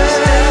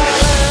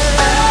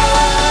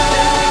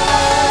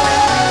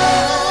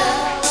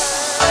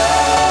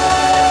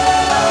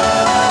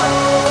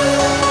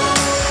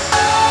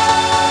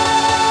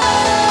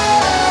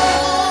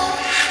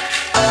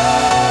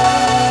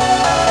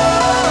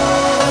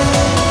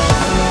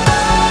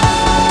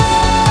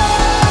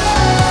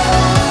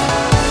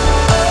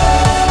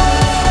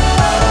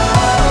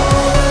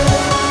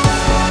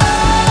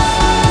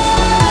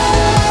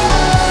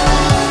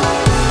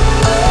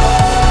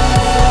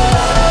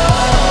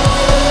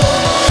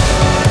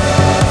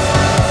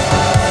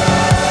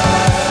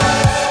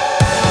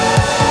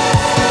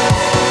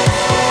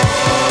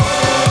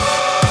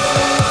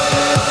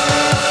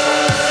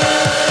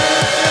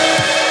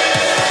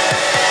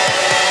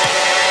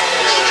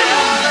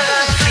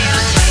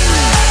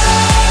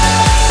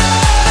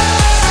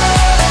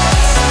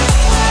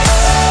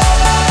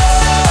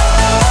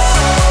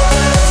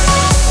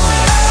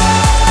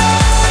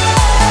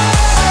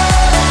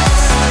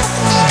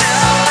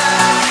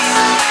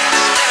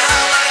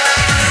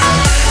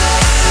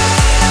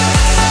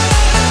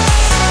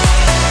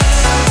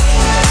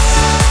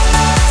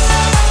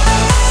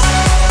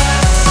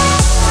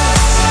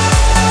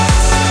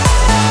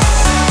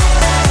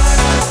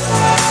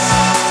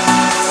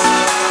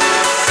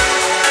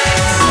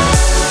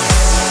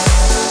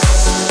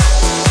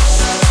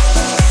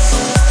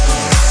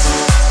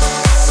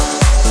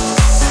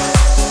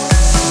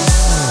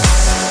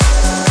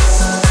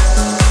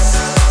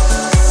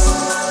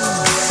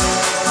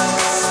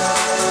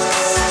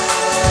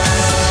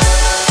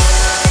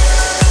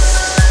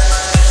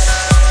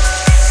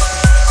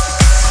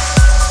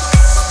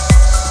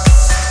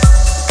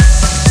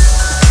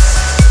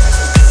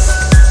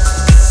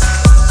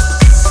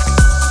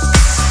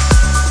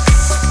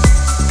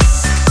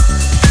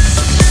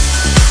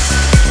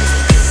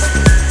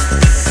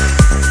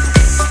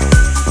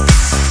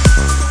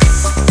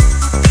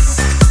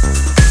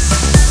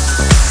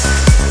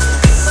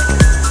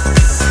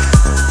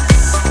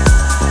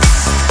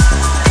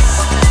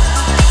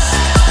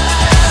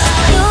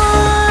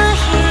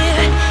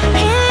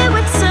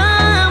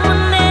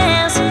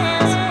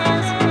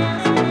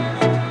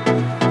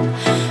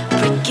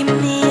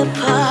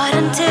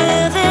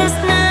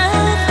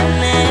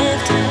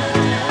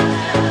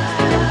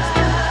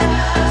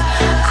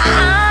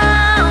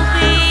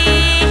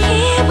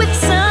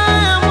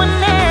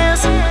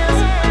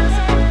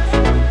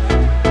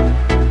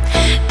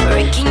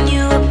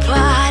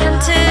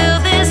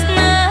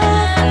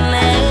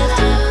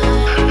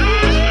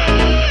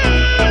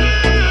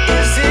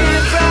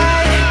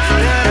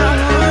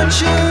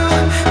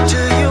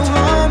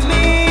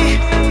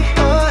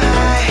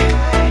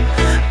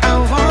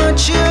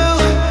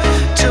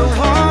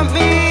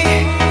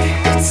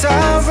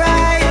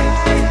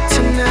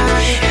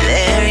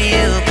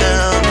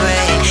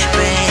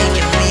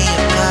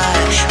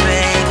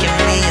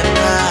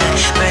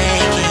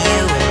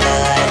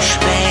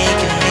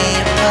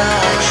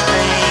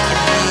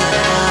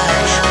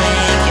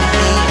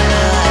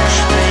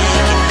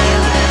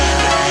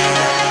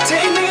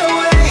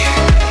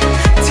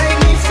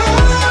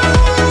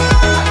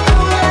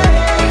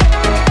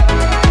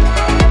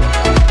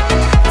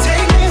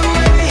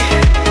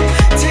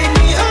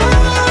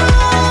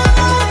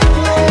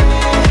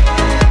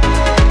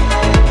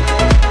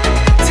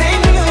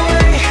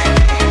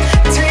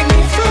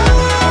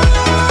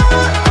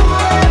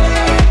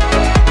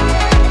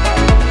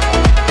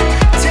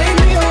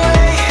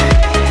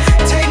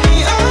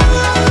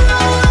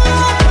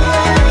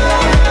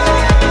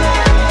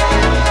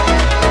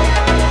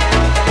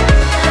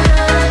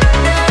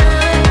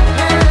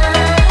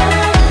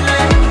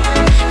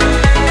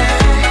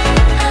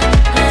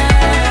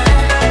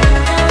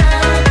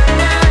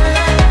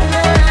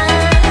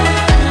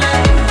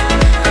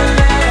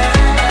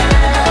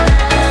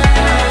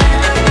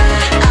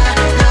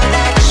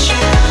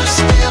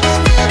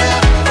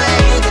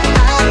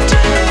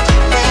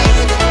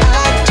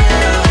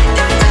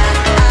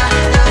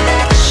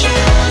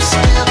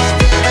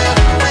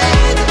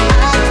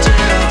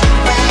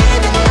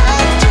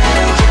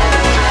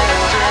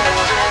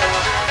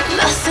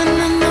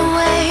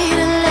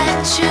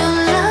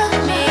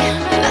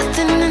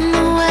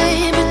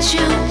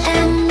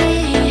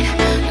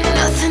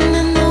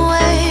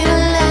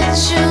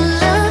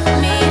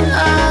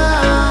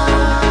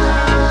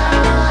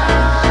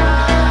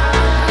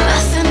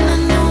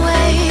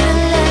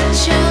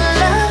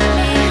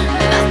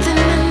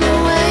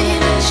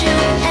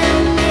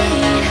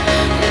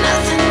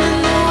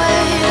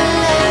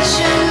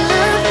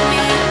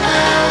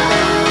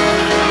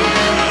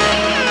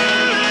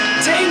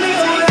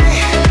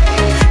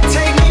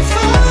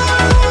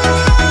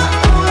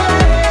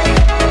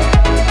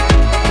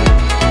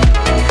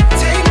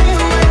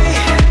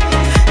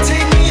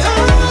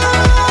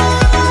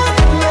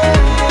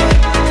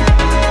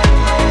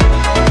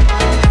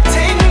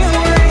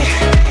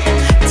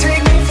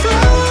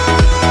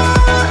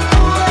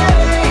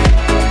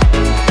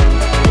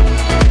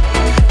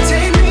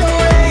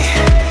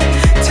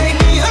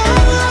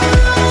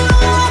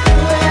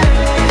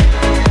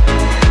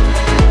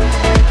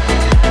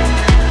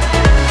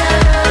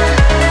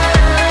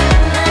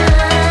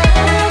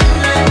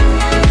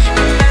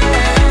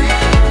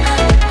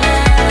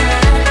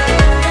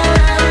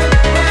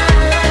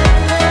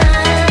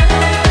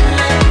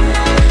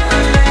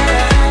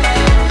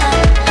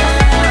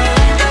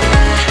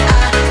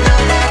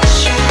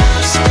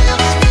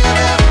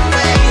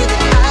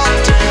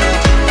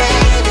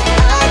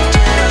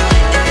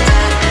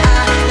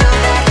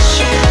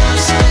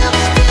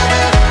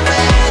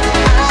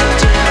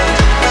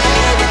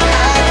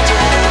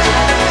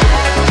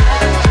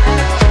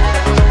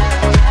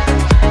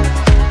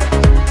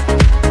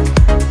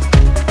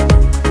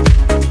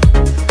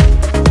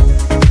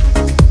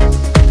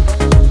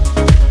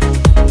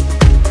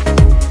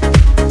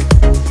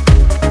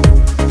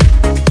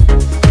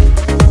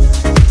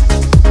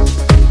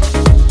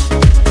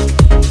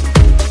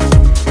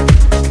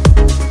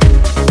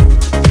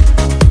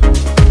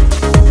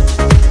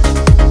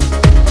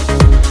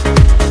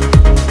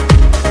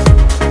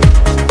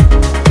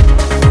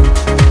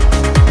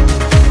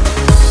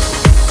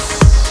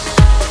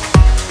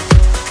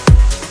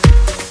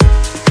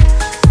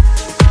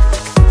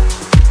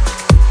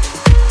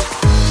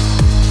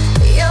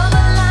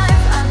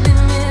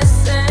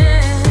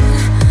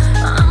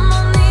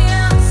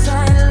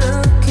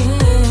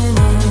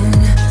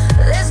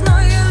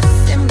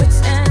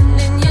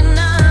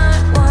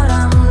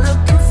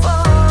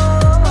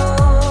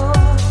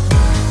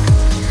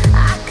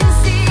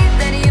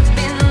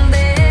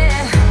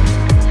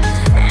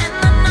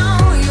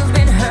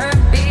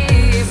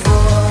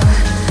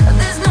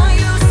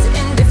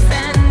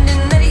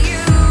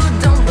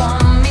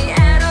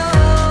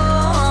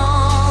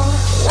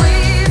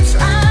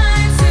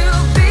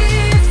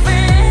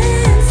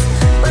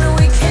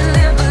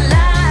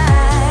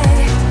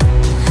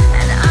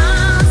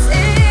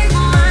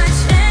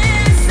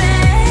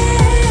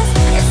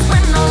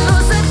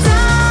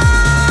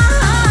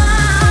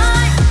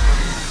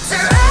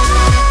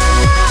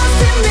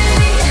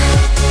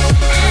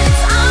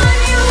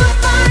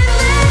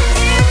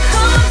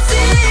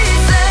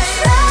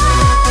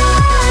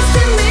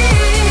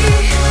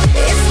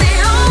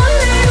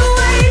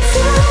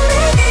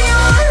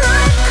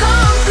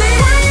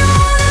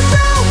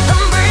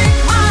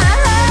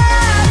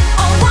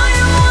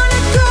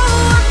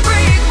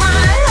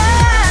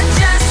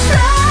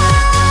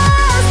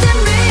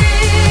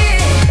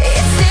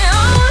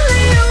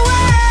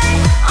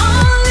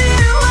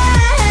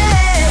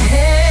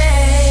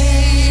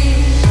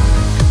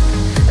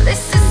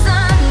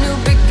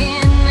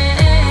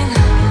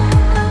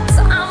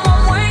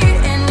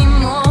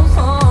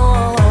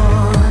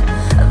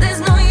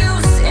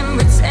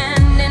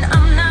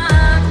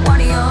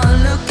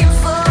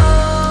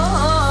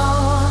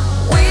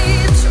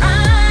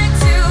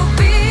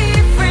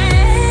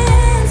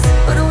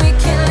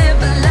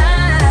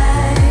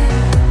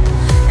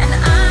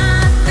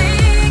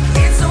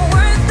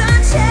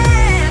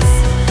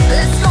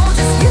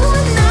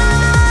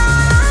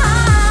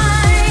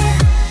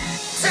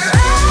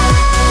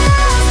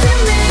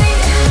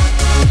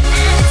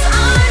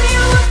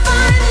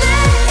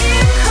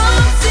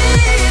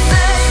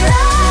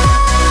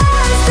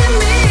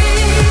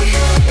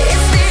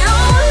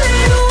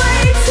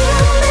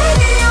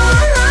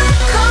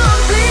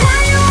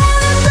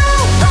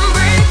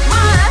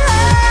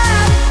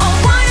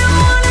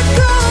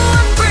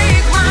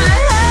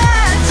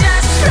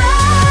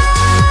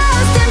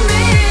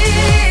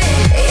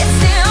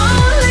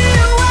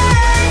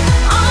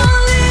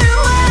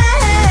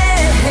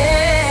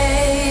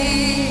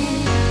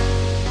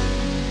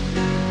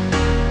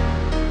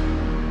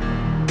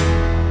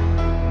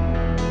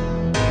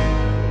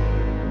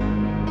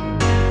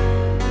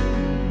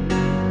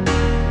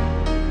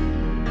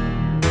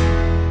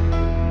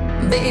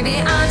 Baby,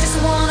 I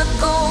just wanna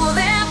go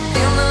there,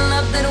 feel the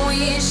love that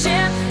we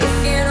share.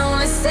 If you'd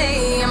only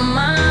say you're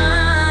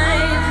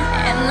mine.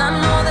 And I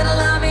know that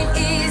love ain't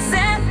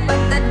easy, but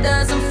that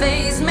doesn't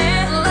faze me.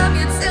 Love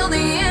you till the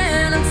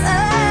end of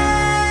time.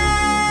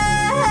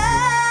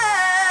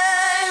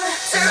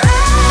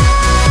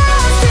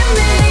 Trust in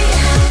me,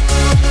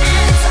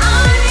 and it's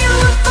on you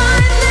to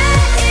find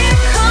that it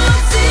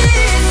comes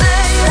easy.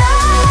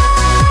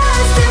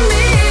 Trust in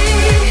me,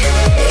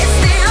 it's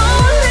the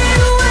only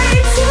way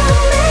to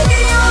make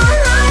your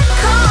life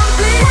come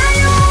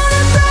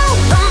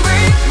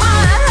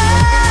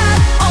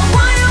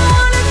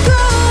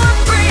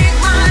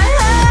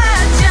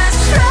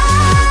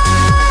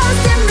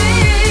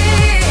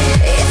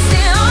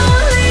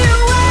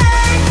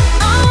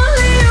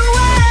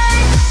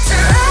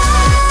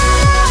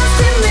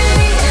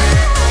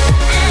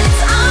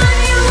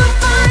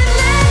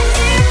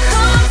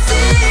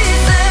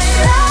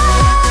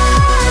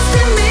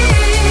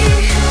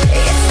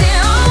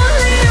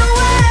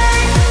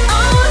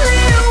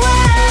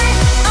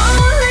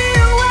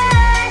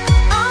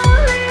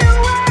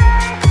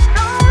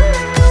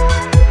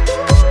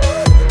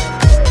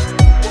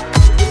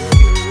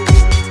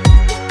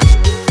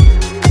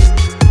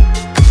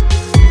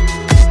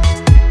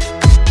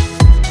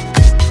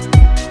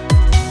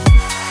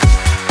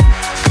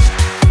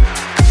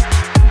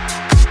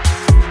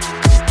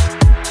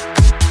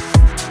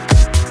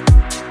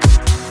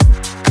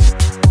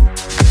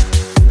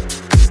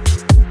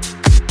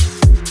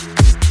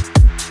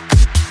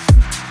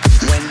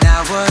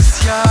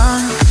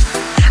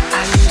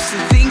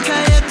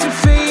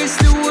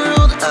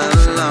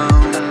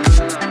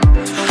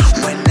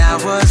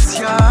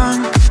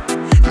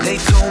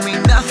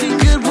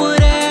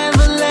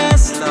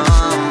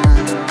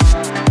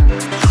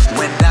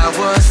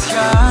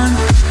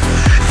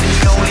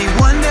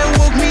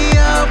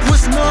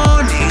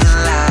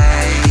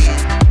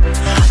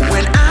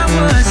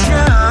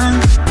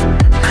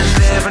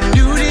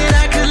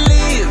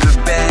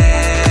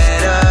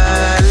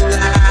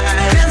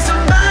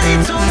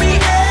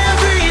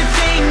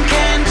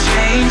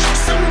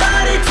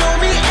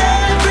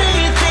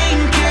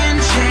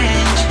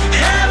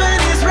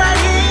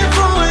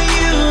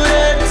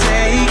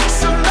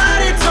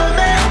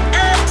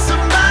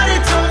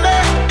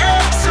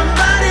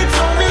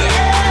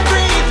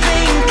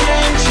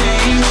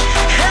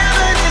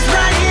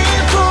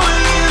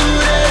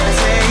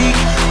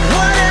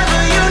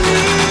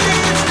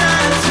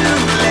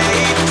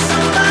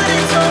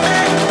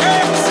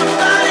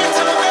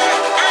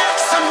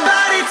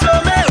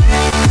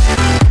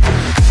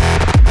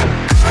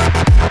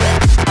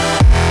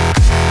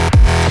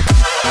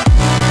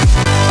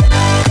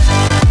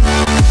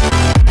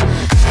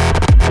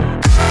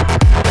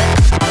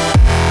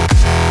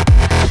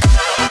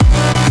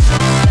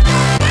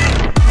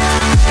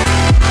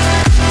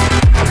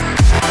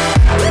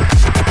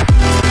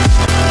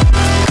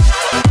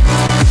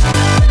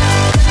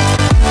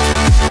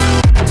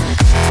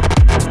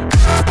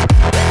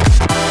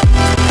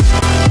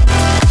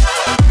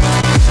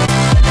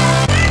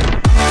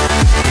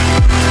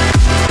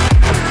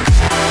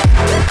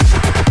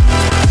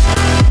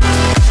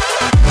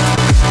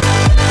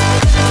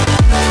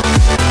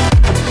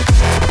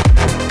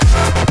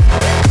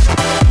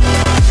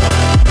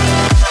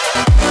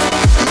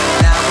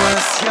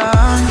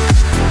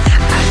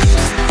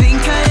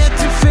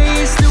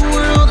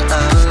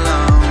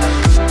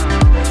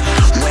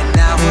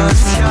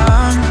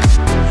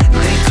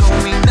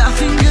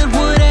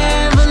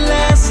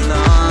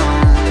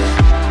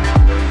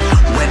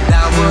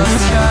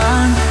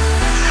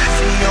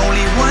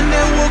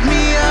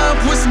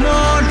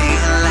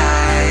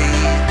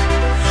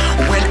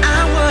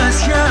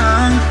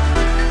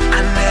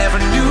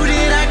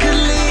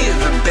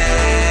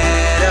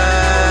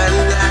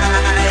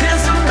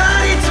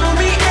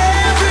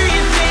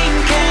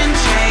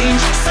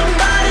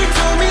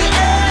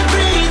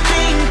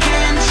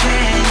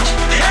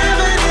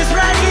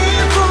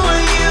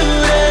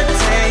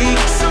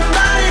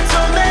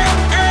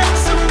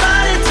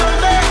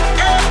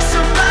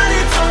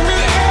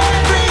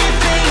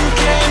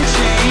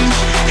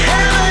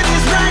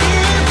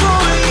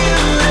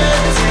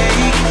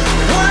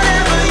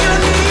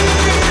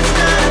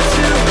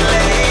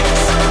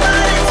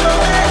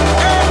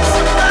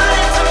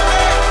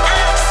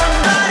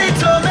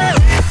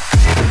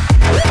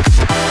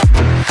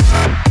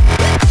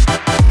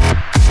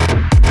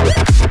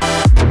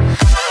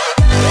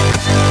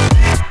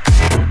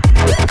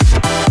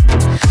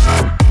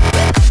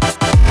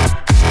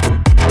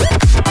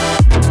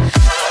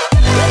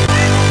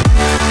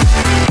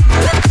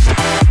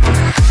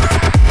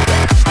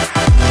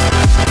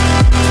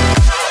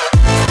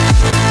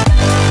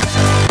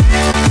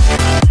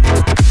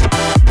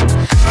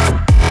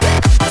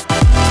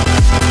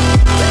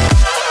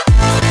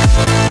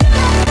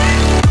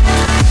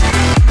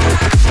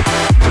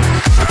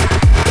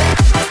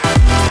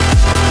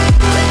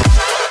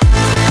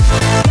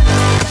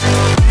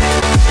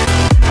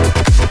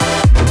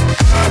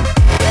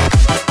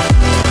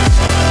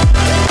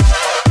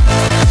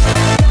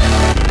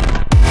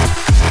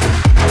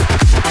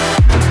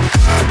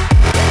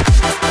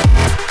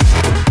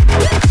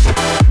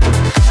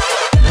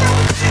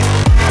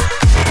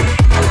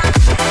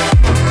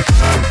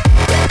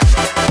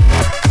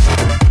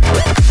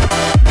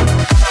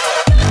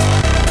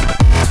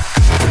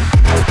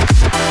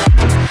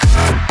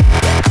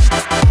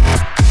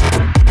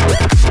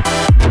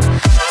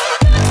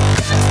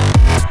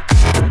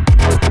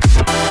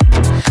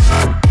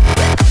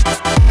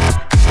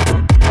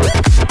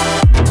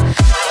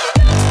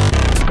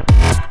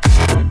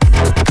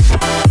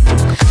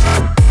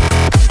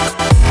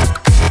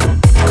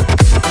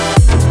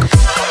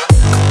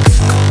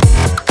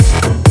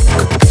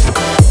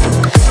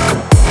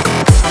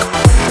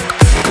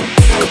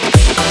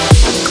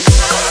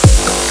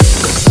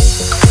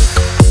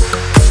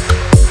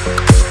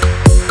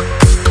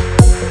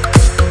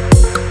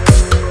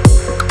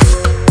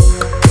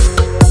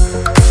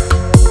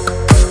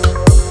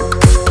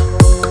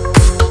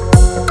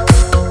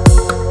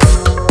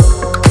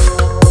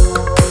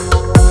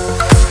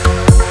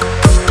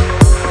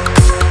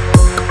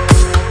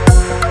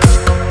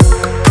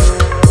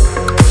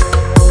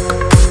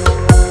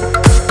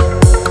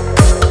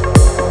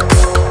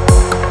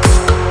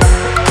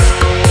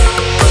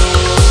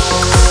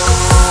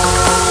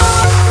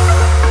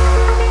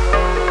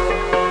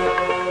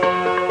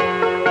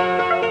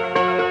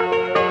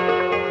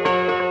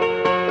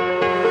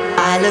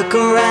I look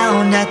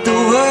around at the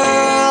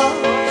world,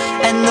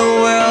 and the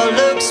world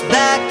looks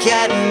back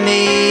at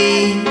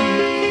me.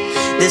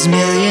 There's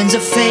millions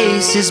of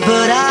faces,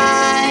 but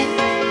I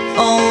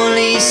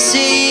only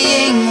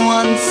seeing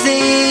one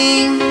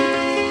thing.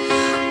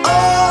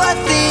 Oh, I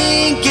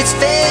think it's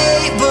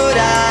fate, but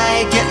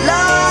I get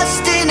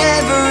lost in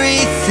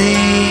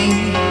everything.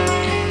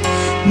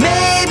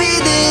 Maybe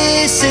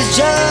this is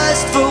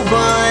just for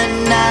one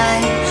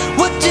night.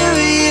 What do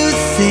you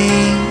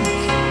think?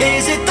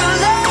 Is it the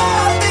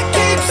love that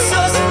keeps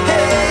us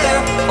here,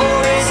 or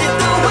is it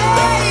the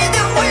way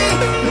that we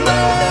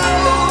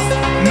move?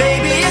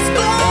 Maybe it's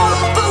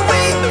both, but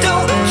we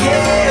don't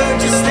care.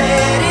 Just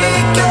let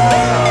it go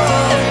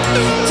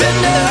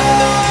tonight.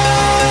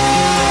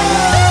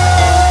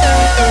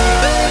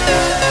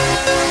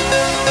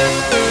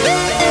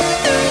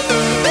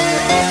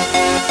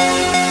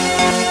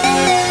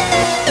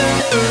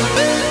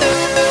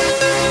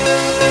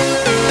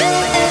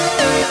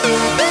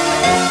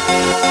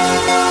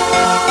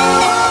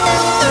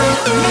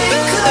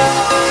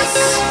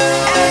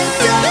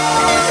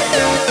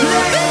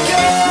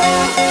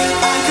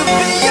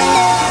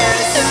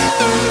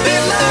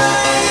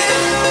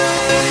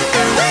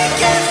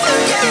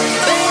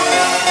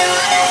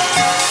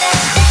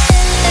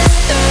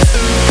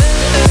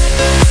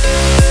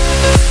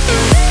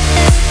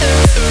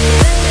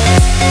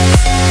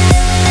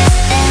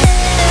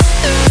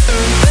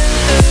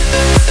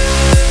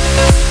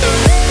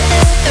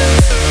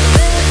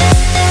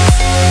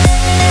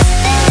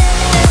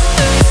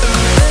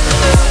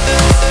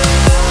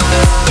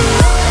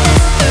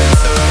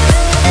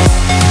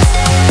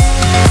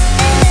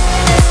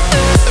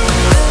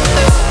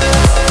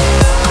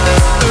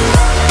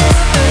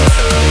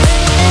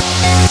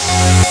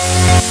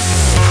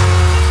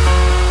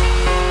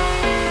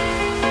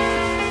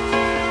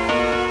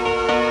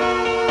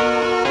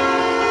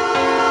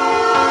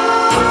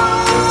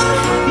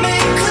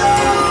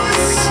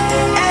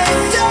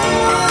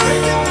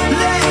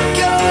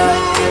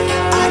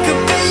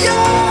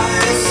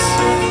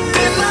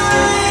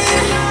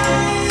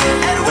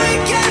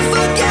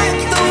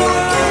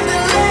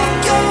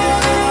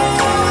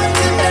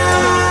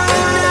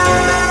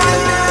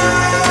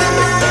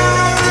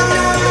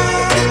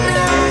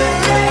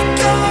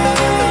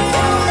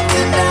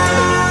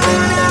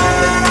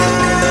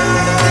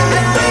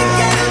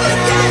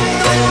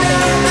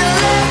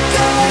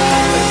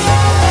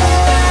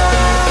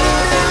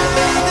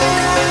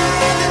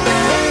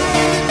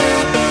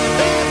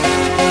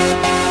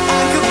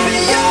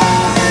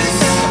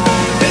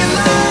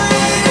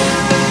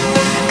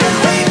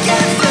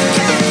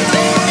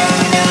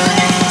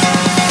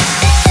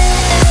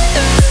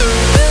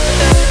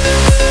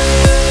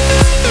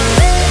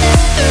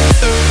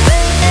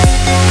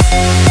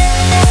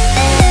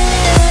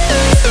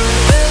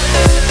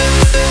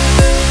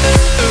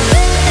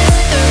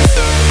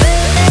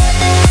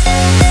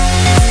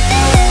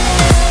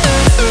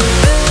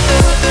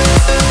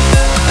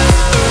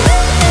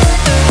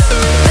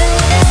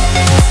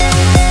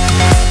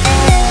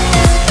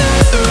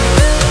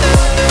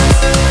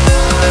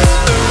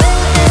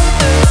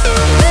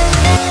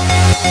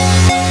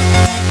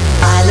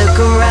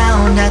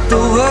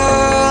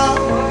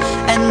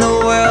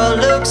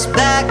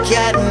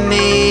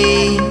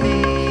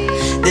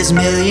 There's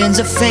millions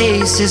of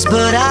faces,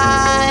 but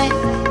I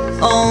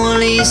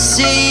only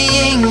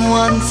seeing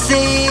one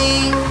thing.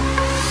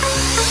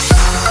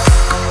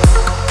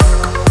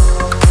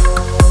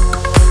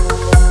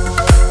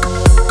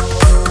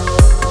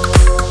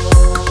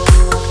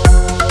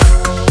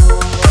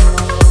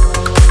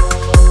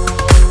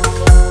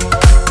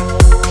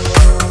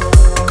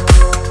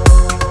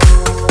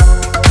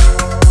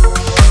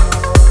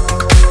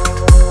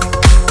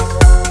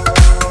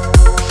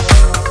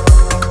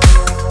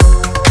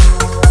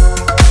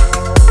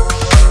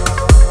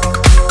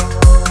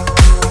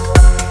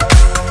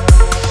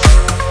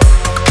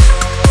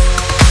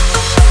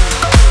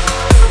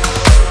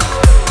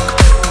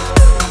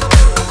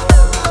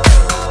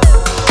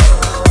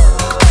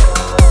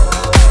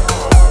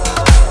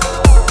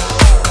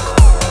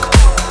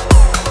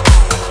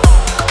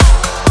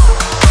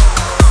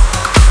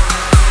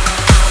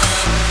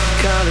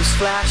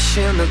 Flash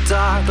in the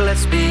dark,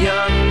 let's be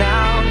young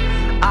now.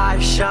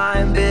 Eyes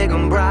shine big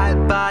and bright,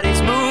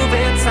 bodies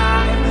moving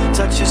tight.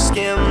 Touch your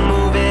skin,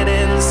 moving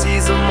in,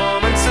 seize the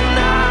moment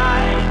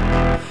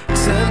tonight.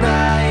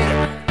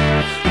 Tonight,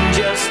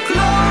 just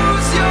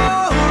close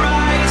your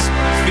eyes.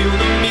 Feel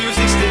the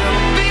music still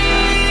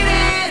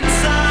beating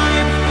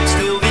time.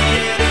 Still the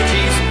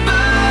energy's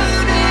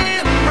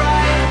burning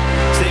bright.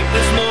 Take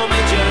this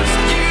moment, just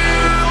you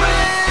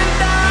and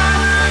I.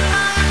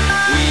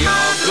 We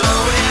all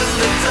glow in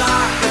the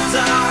dark, the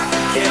dark.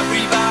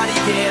 Everybody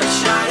can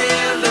shine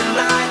in the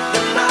night,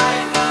 the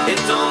night. It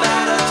don't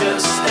matter,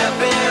 just step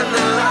in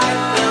the light,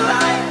 the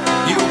light.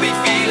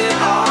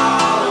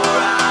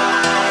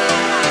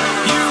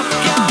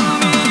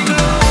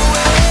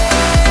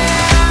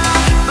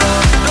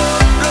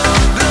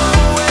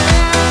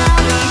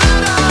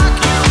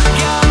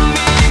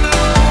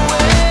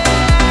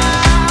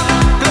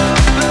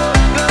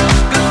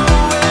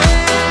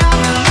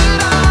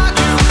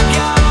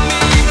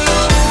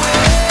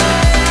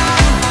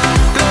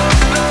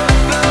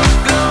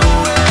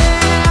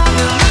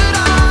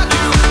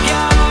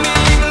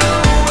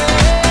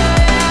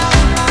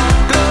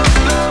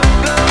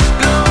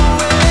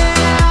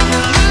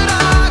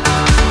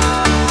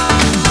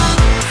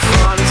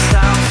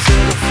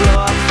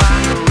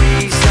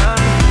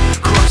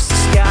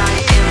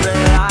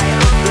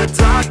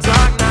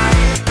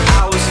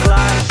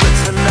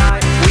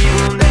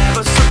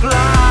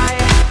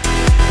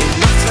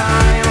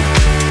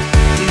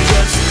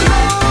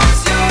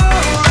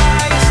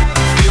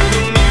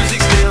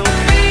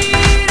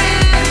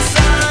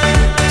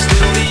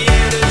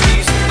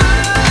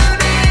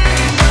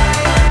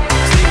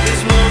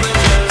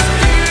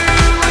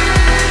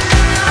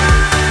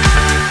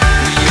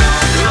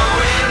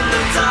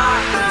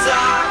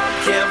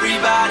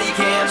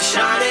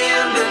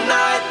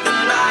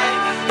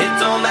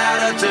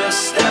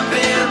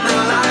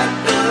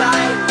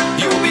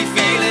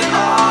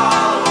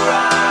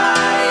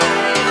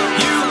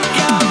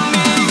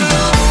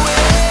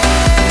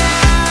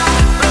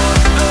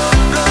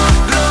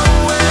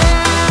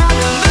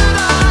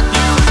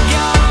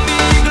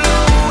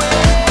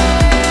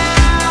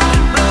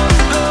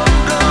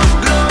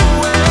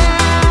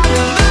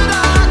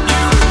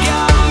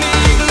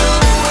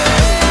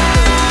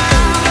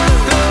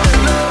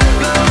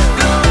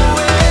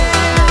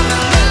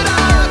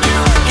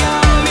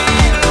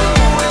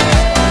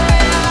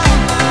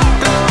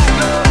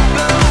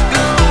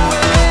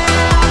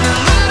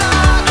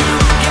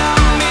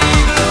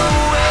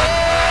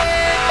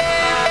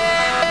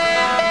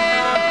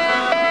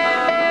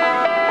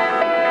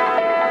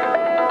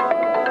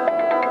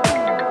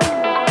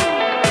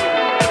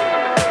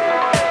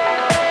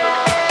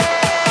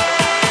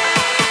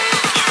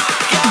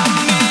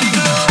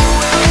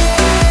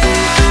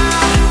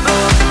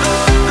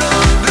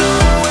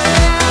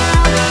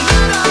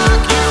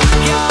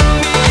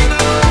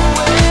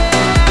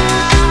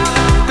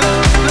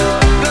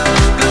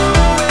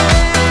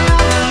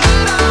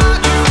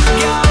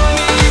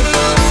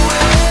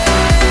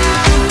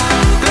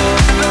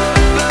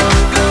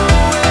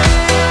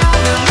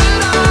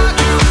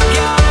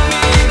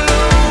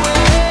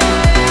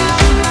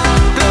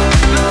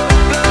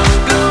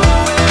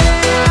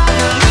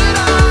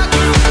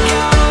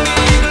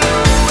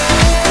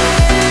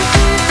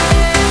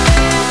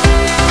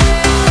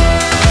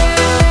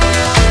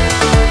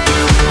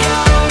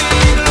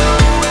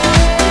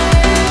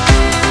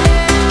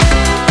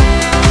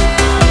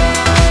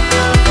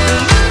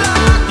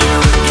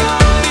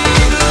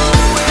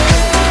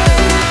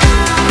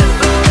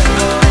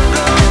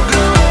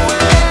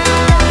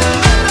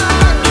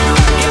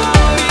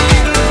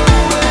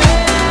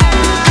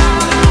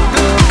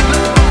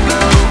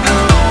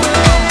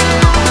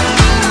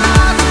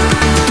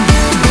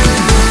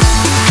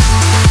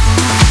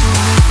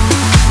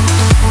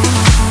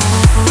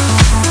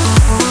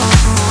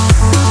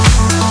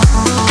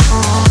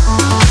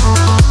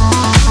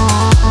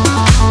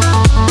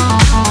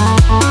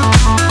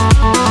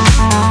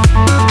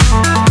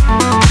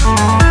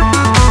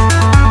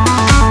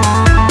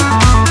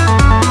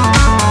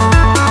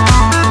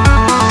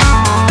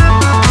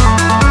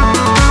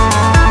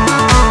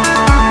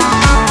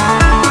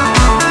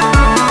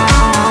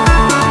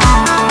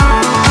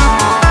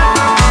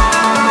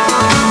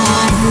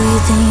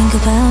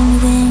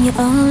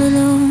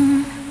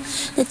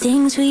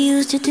 things we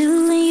used to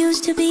do and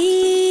used to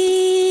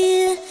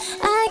be.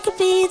 I could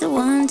be the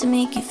one to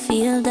make you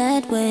feel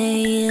that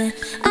way.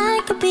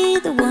 I could be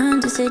the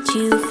one to set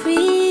you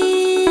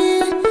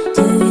free.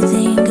 Do you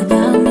think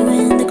about me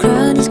when the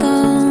crowd is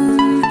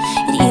gone?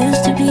 It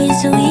used to be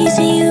so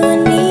easy, you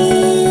and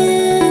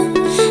me.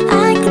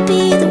 I could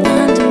be the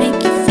one to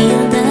make you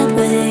feel that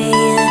way.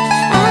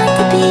 I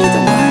could be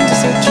the one to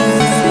set you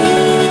free.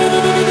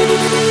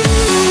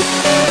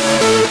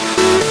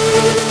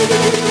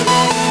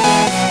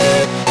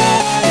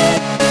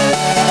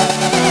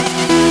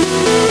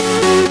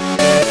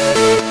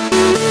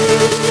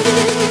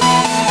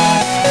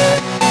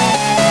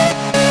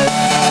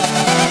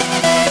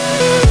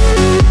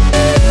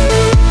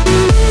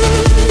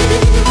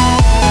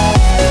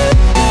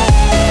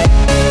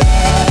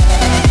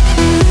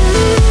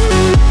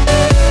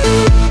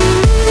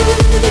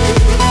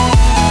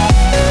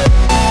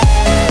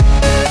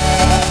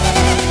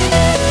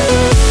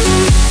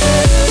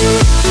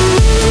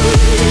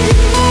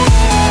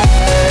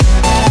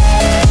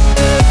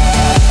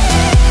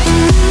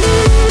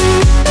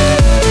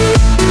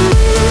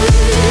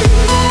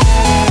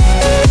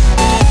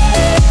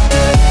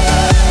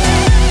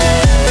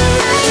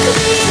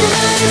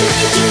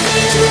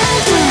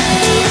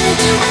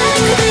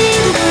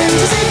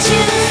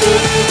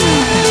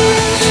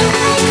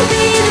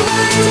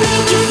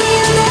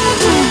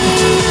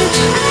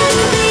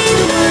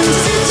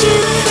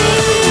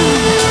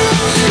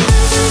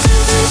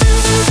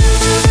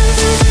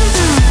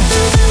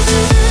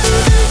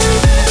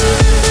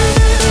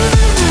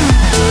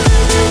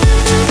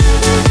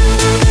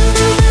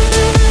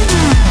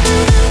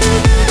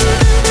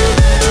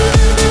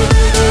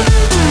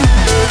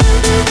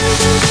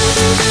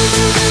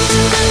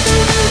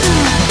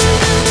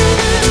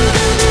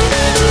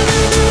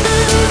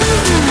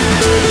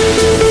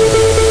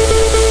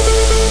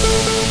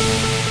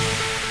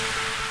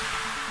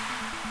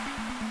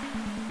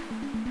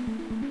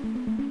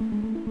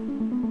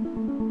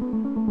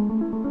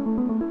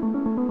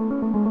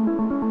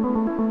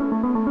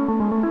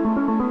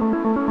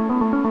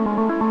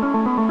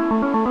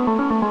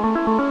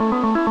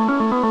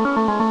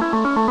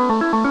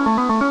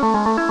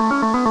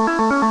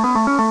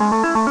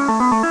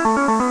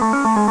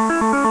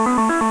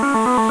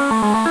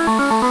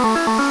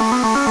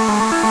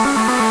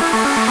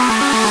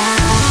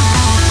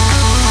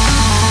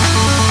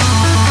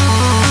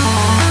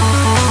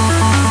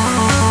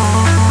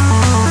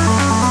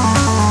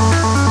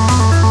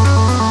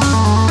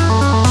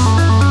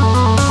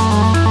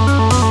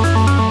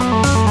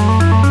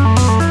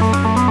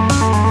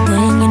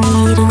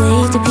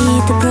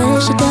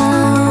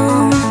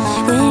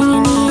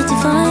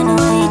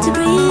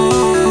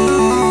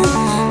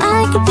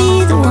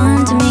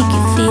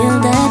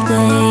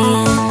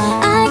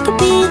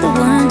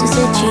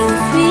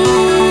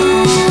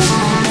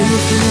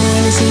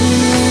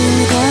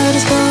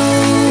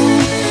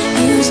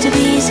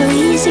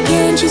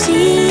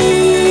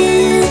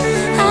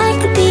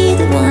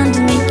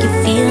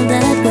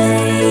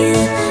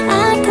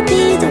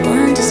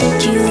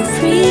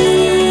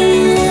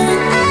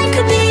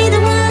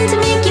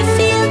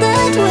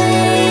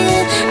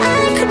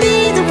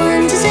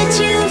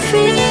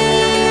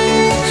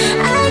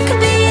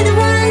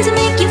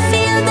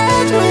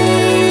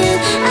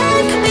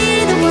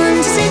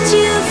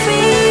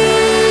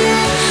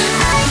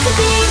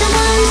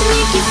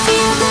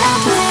 Feel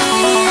that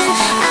way.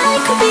 I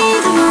could be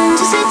the one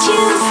to set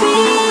you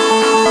free.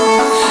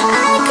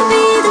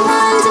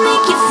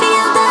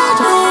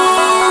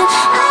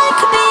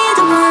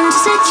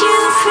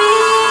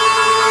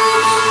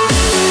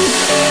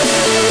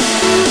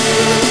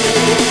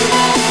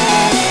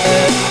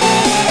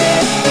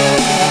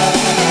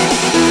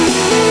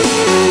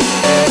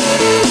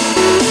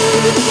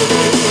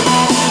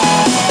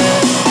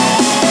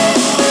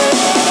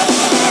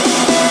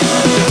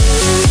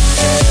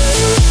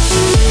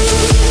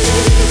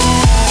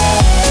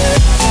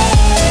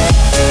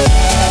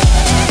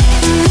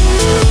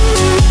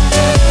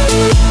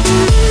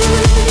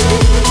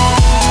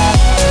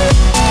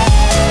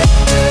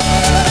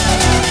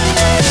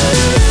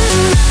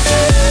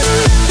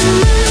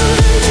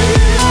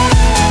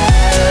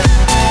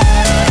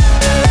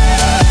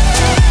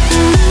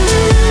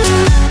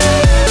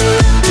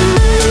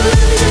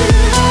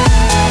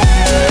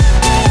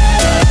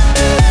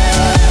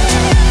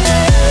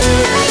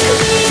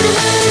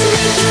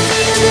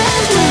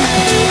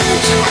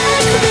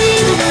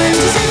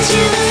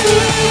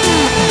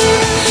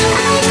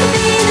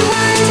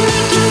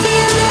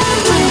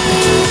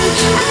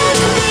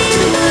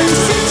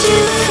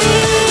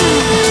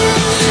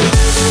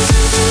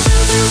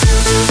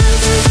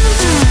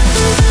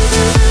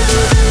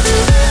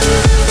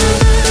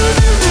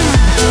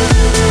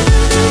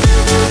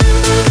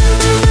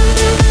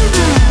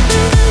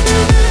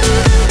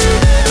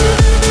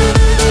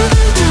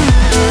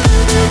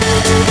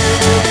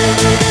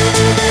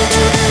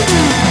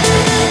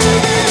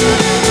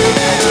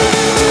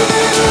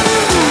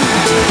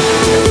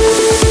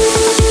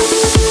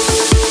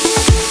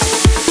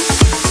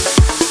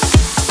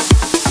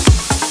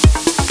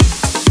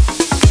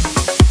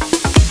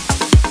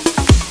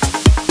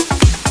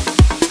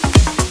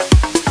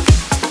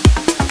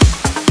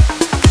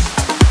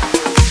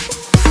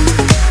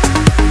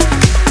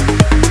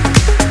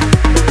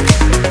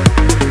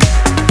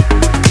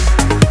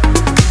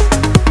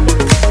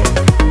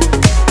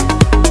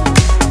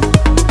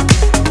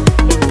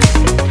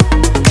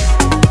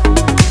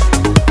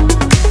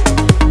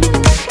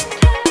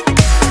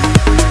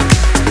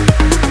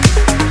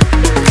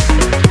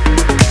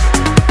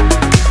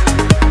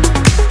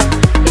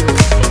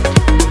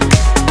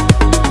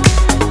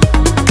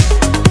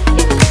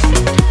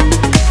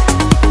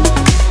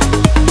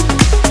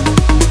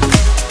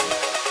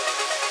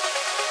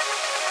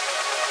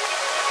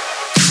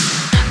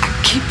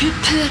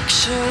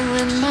 picture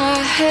in my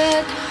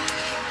head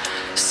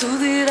so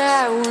that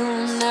I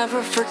will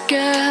never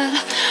forget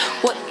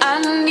what I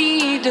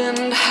need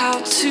and how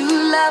to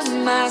love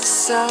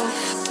myself.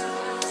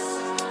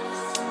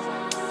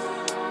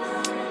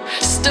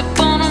 Step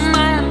on a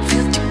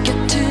minefield to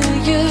get to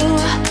you.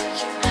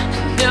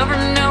 Never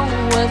know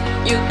what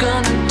you're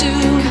gonna do,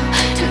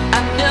 and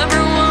I never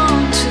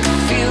want to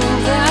feel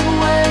that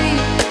way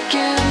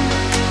again.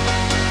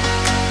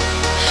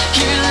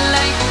 You're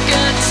like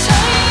a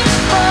time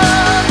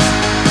bomb,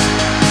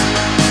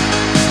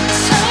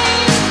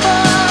 time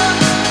bomb.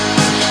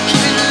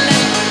 You're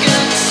like a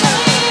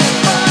time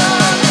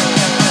bomb,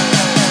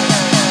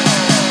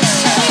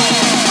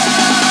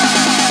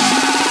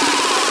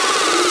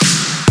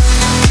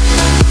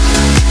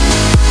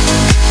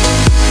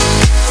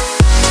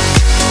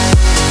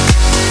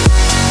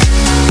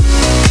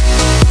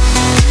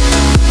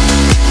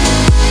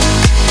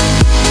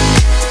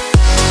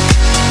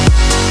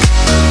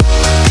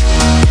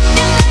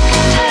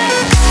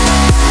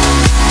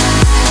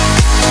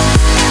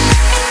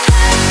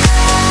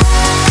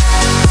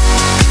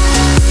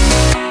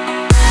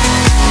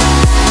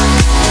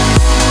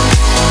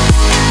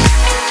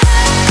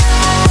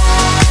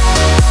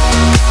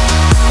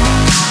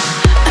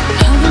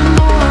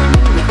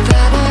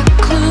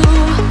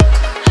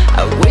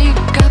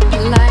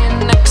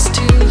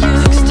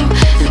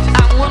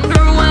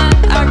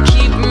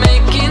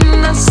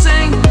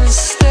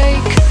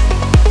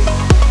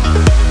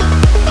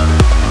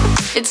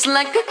 it's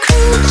like a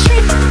cruel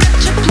trick that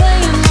you're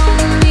playing on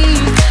me.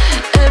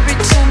 Every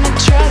time I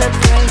try to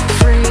break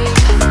free,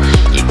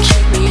 you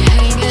keep me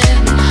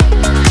hanging,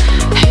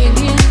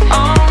 hanging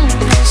on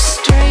the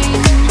string.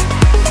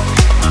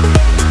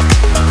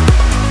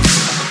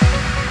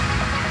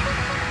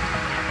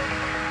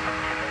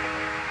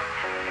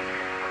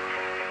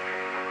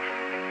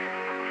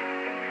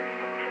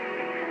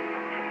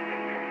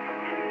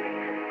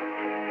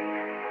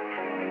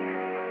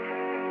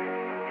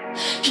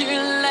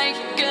 You're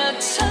like a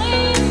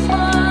time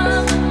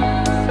bomb,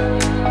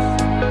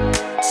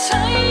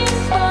 time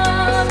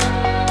bomb.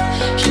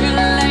 You're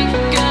like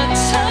a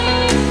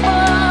time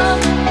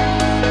bomb,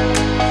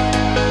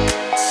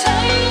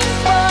 time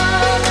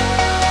bomb.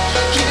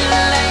 You're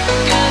like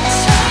a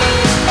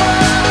time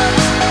bomb,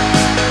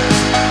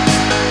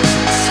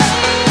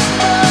 time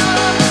bomb,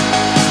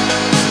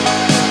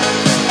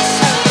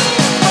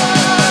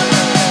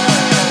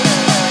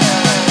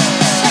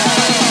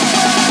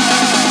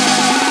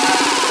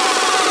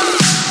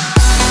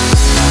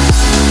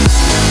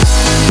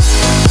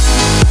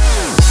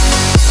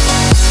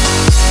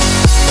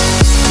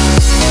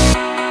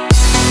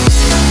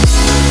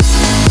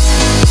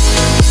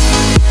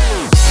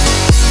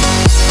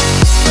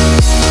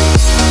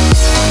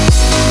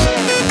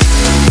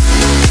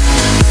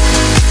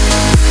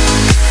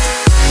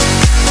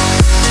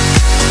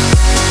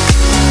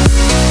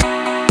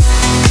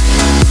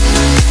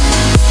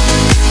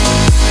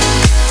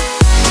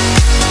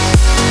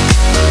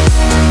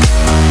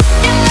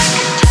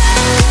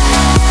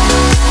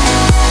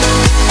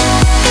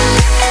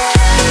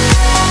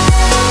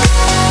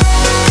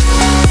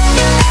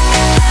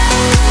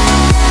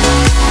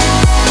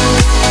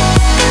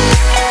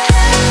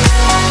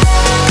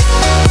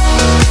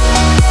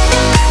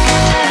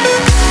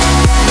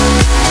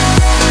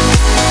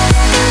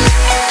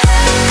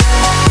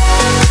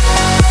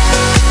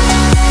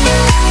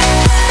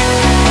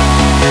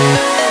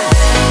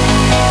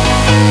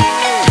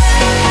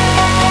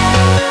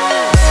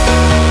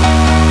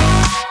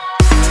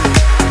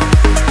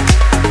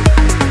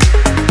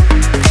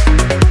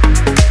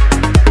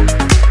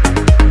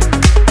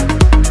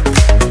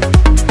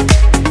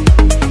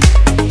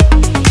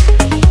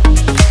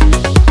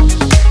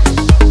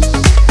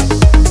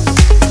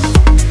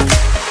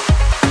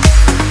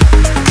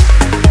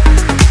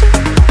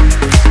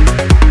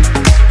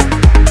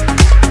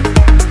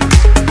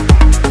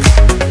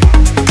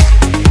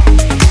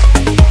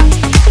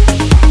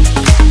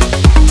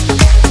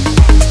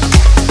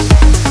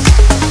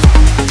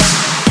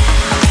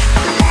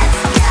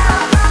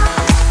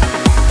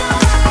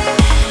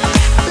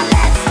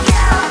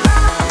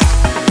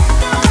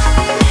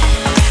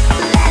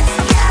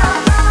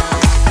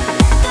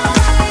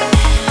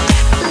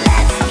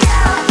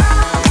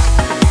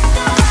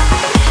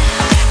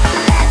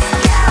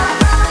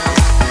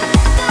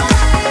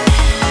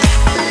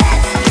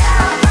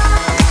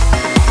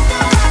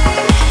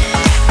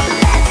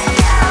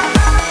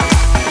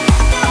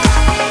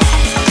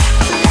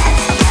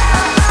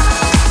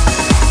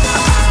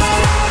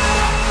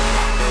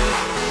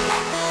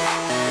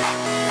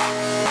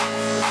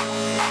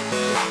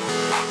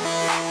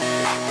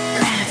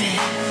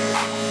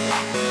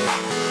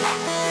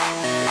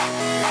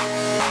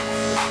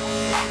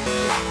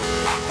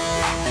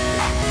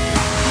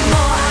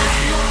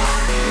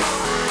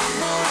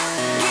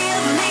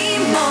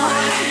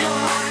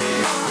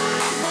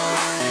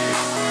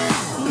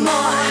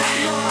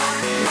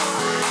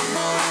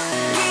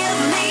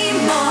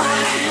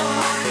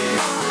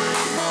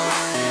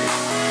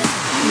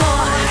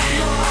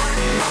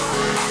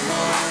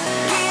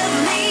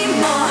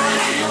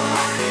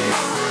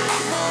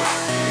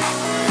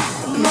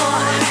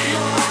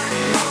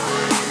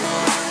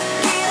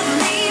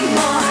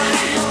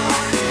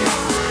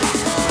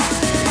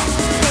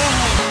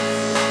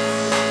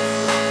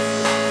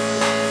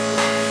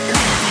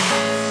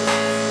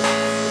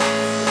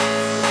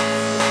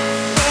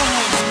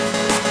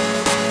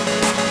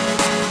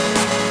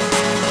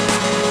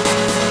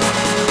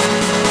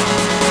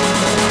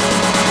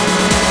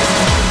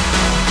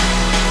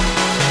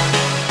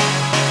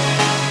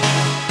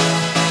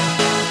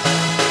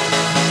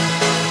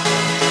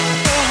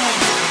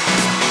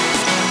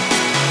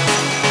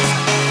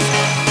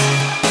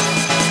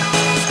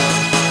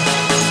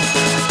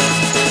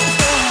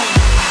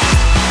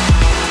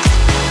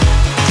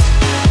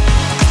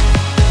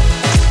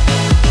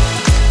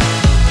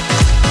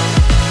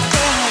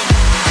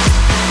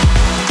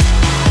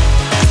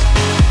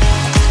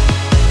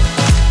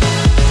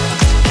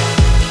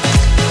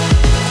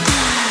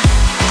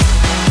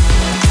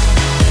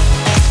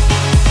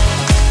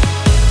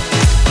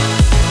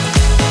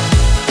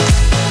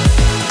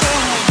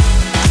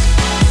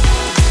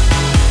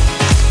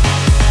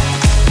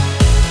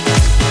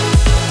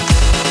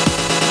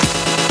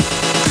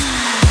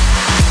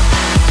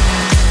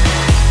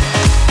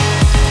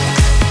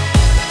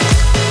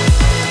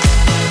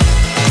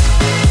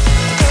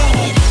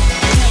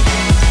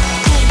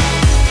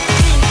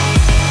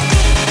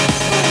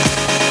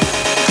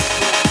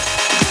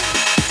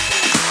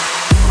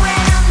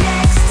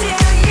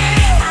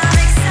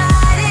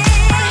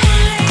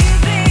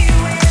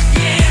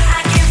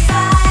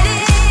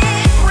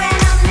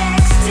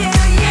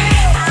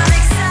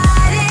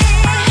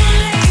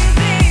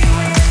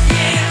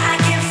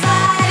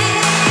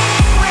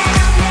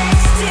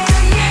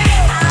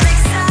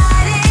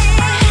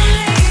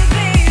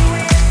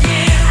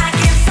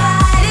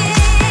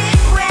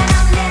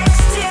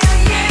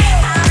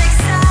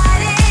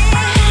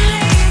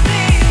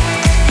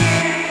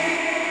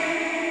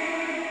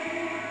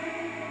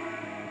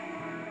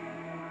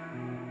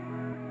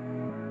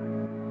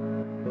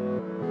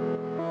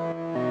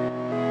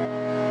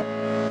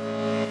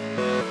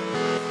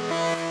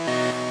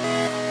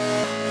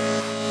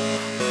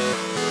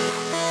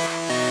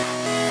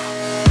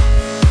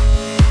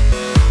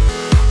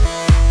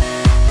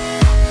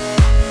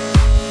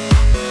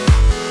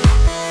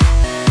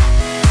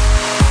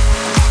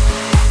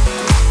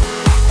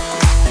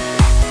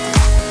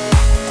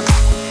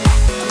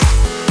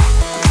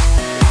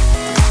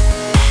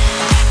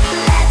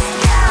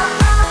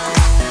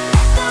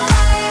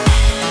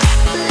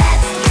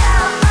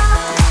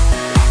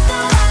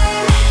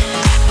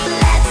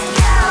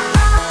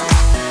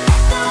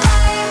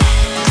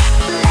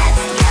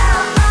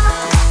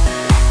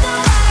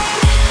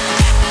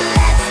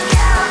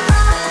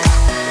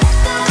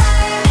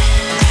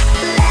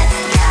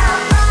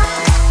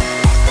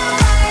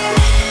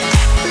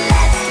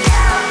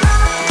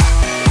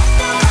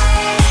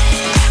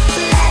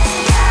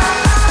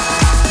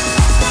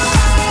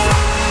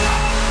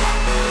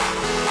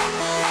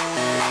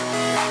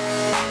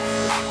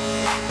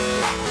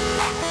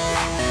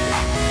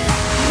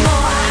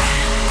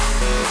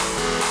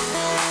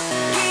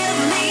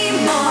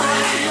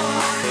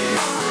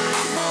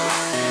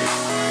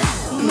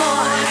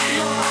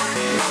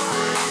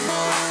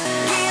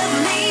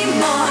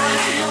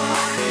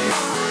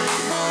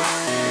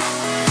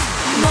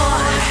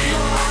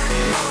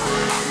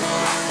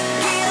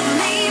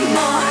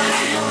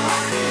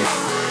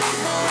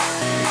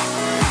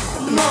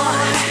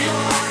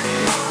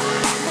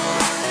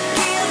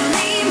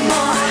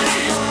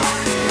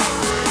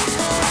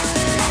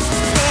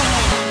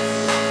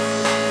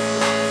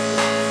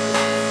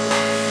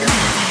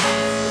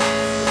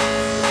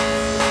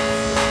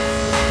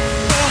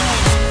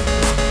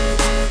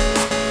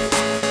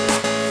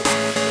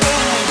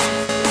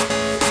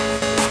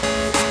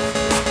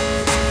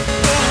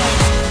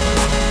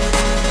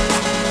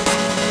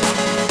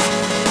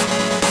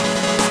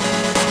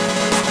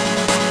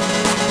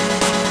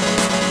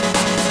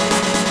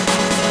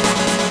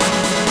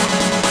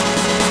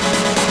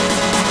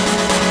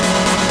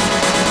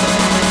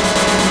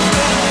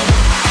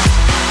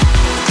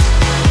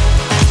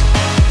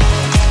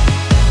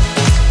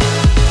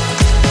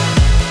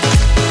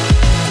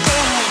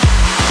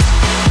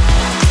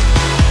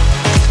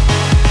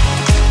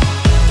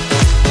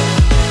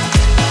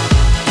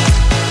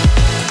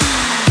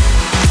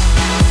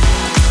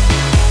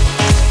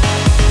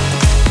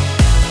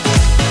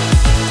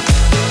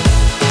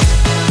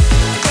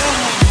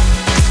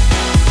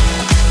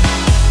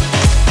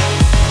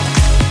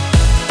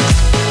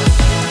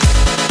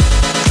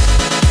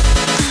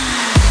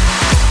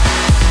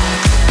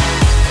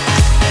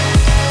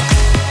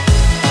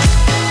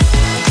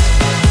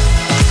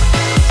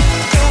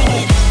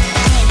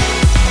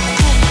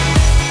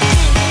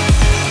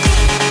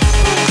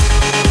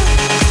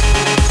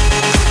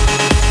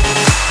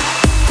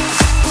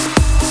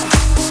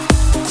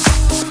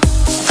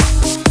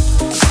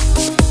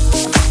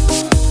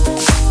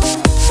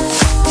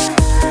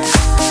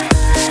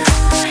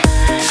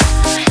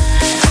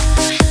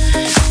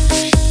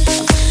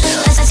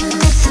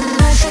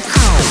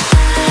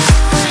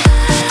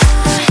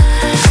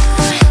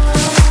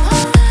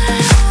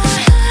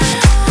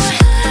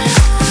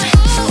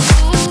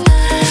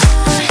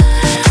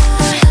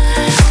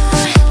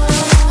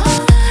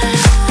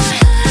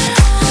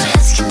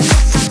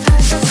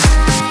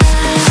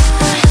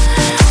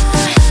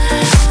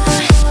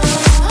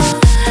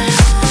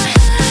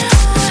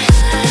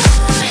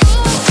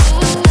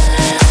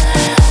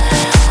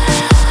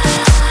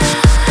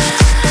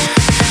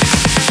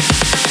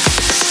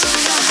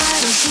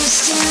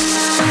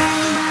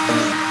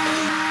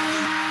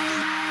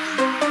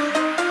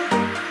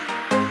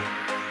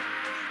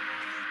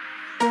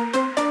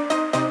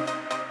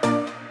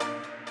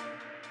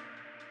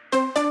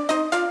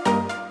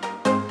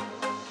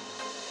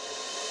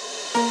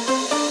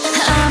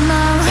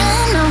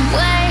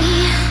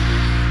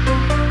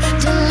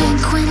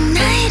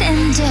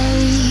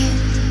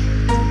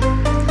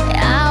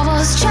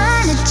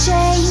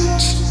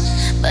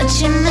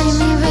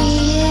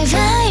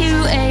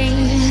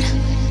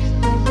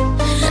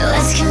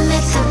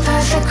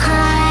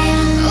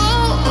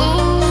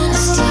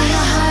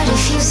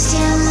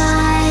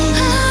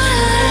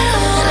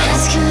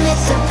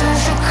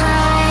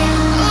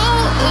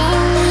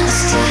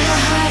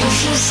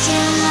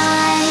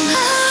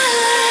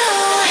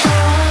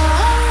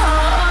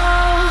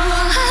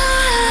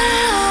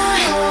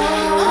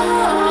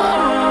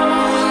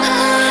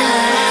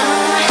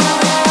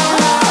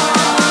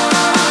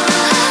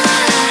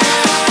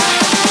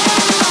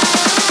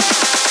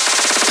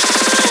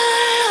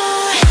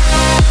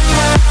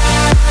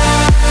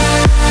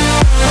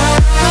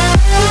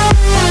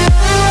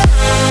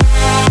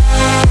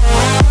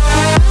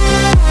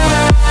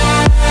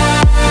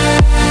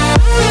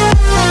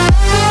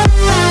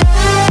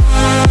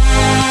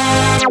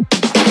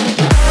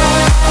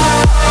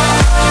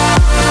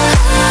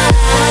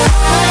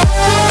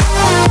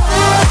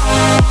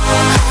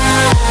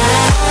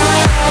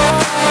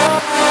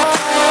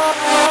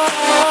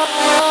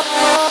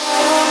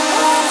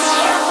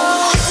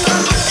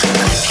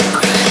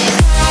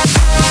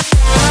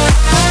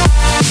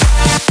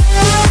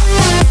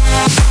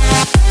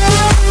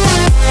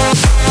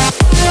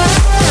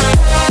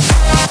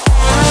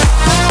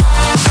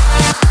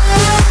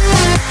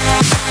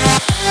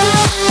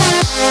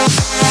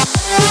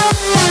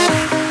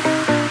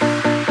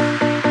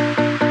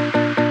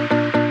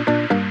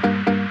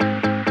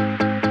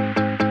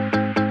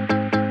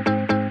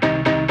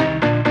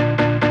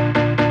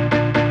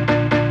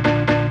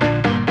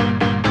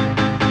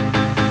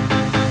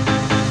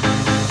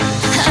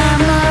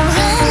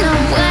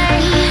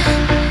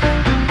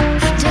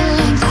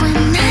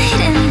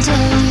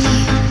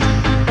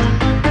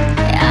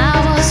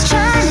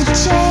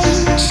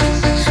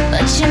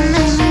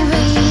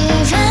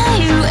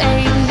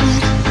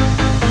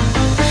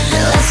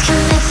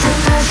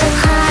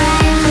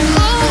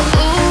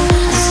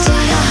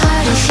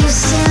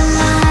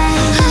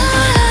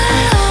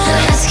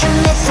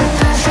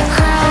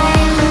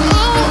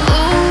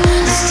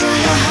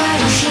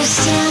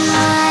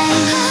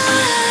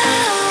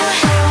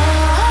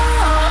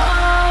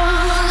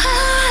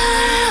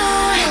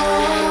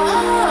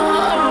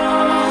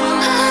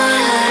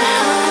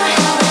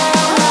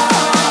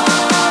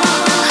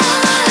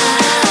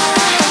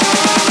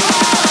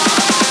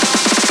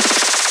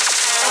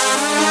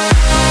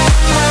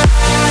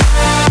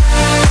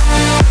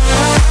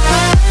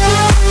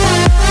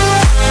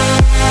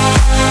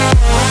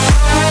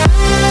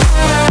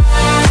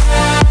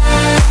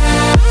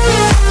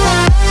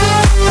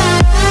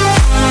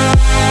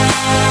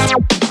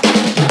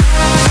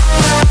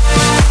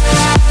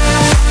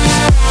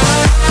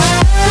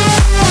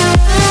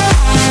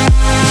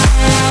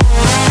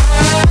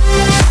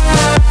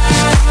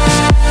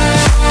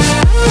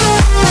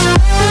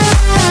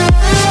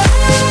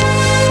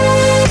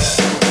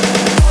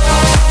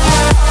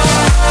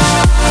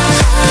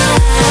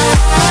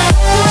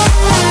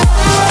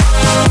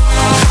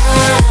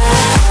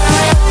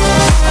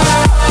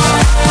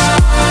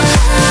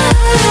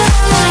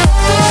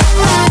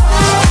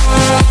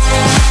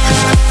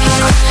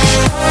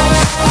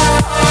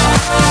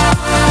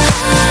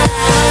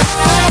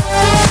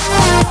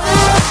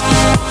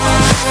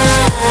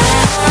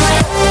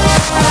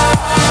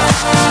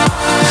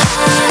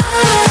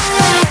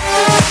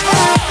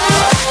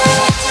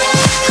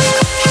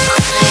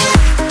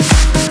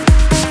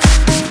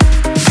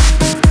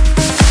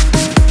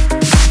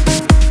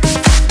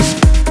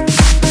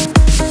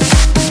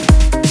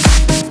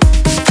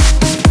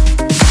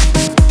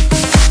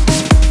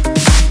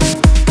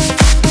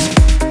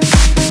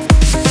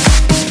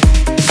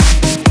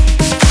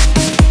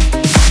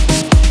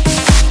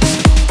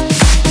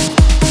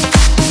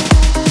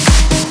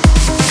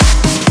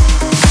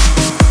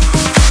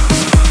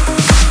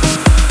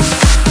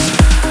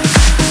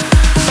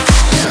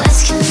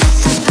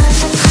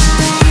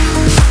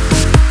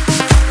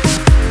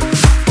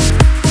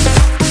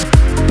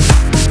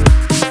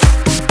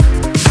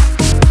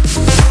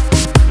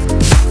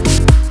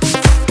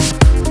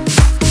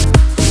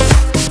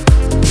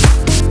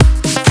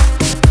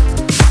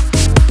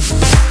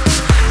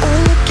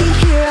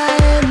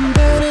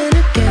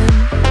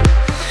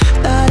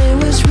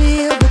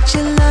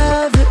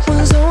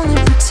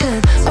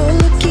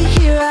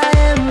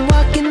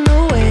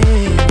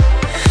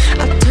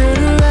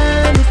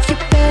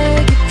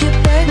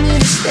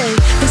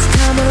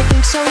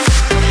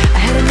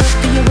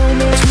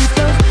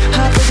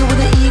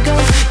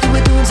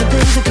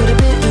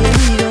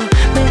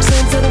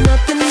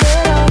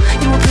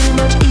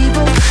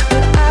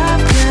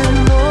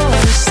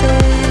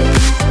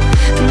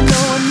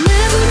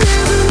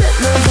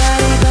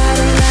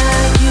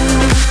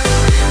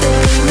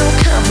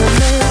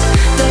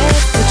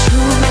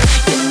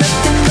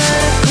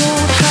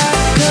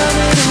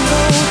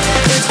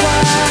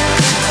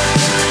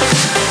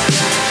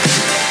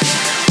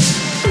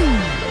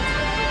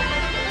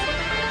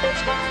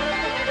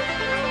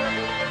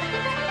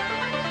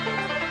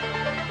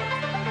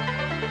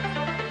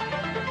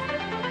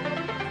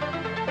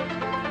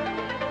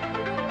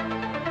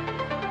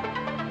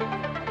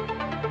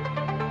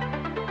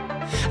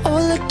 Oh,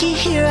 looky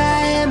here,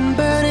 I am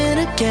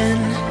burning again.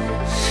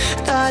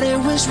 Thought it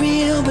was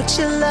real, but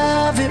your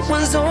love, it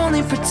was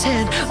only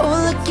pretend. Oh,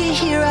 looky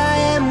here, I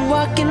am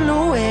walking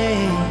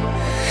away.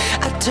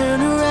 I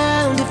turn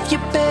around if you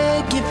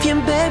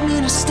beg me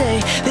to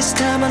stay. This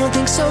time I don't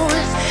think so.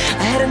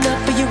 I had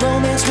enough of your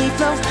romance, we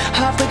flow.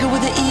 Heartbreaker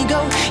with an ego.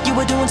 You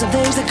were doing some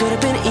things that could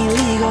have been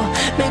illegal.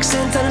 Makes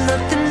sense out of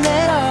nothing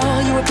at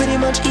all. You were pretty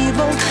much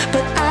evil,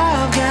 but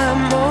I've got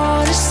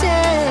more to say.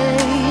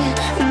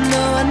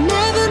 No, I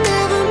never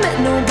met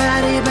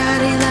nobody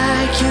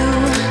like you.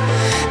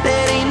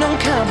 That ain't no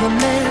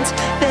compliment,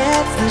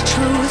 that's the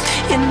truth.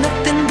 You're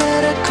nothing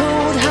but a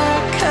cold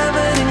heart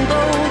covered in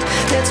gold.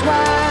 That's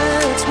why,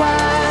 that's why,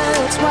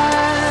 that's why,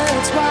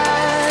 that's why,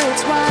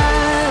 that's why,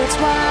 that's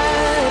why,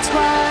 that's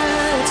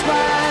why,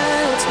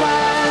 that's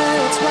why,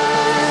 that's why,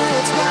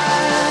 that's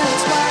why,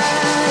 that's why,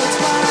 that's why, that's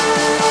why,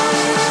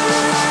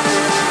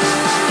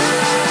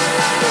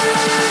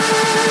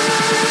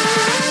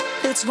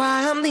 that's why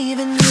I'm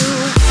leaving you.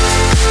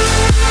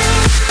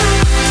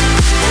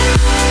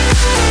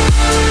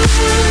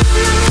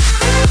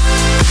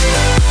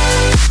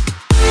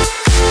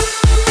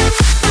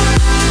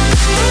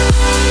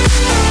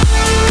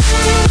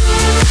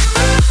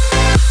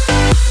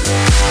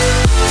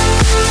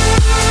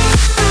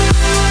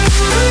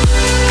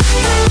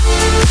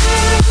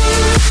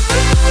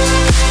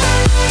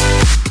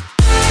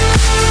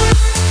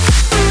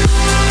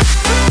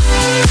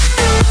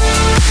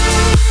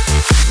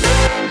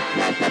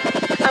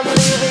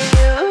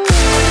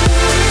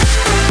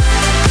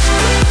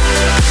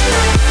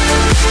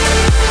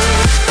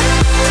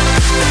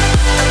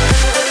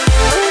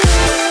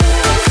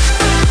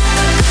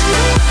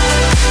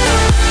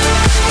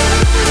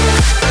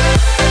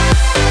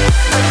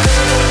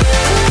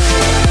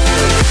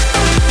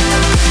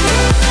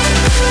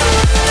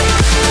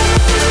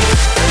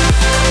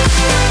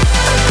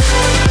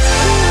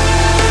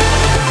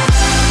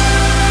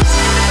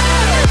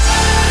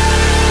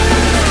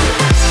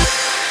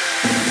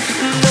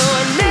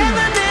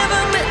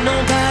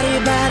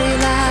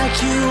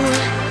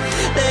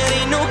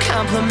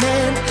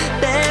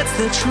 That's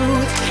the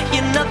truth.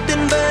 You're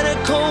nothing but a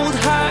cold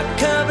heart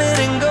covered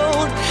in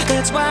gold.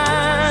 That's why,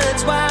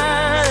 that's why,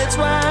 that's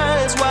why,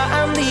 that's why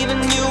I'm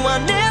leaving you. I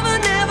never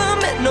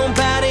met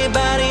nobody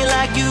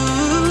like you.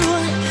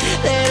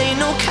 That ain't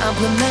no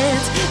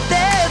compliment.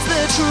 That's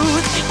the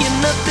truth. You're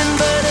nothing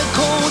but a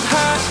cold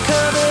heart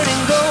covered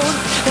in gold.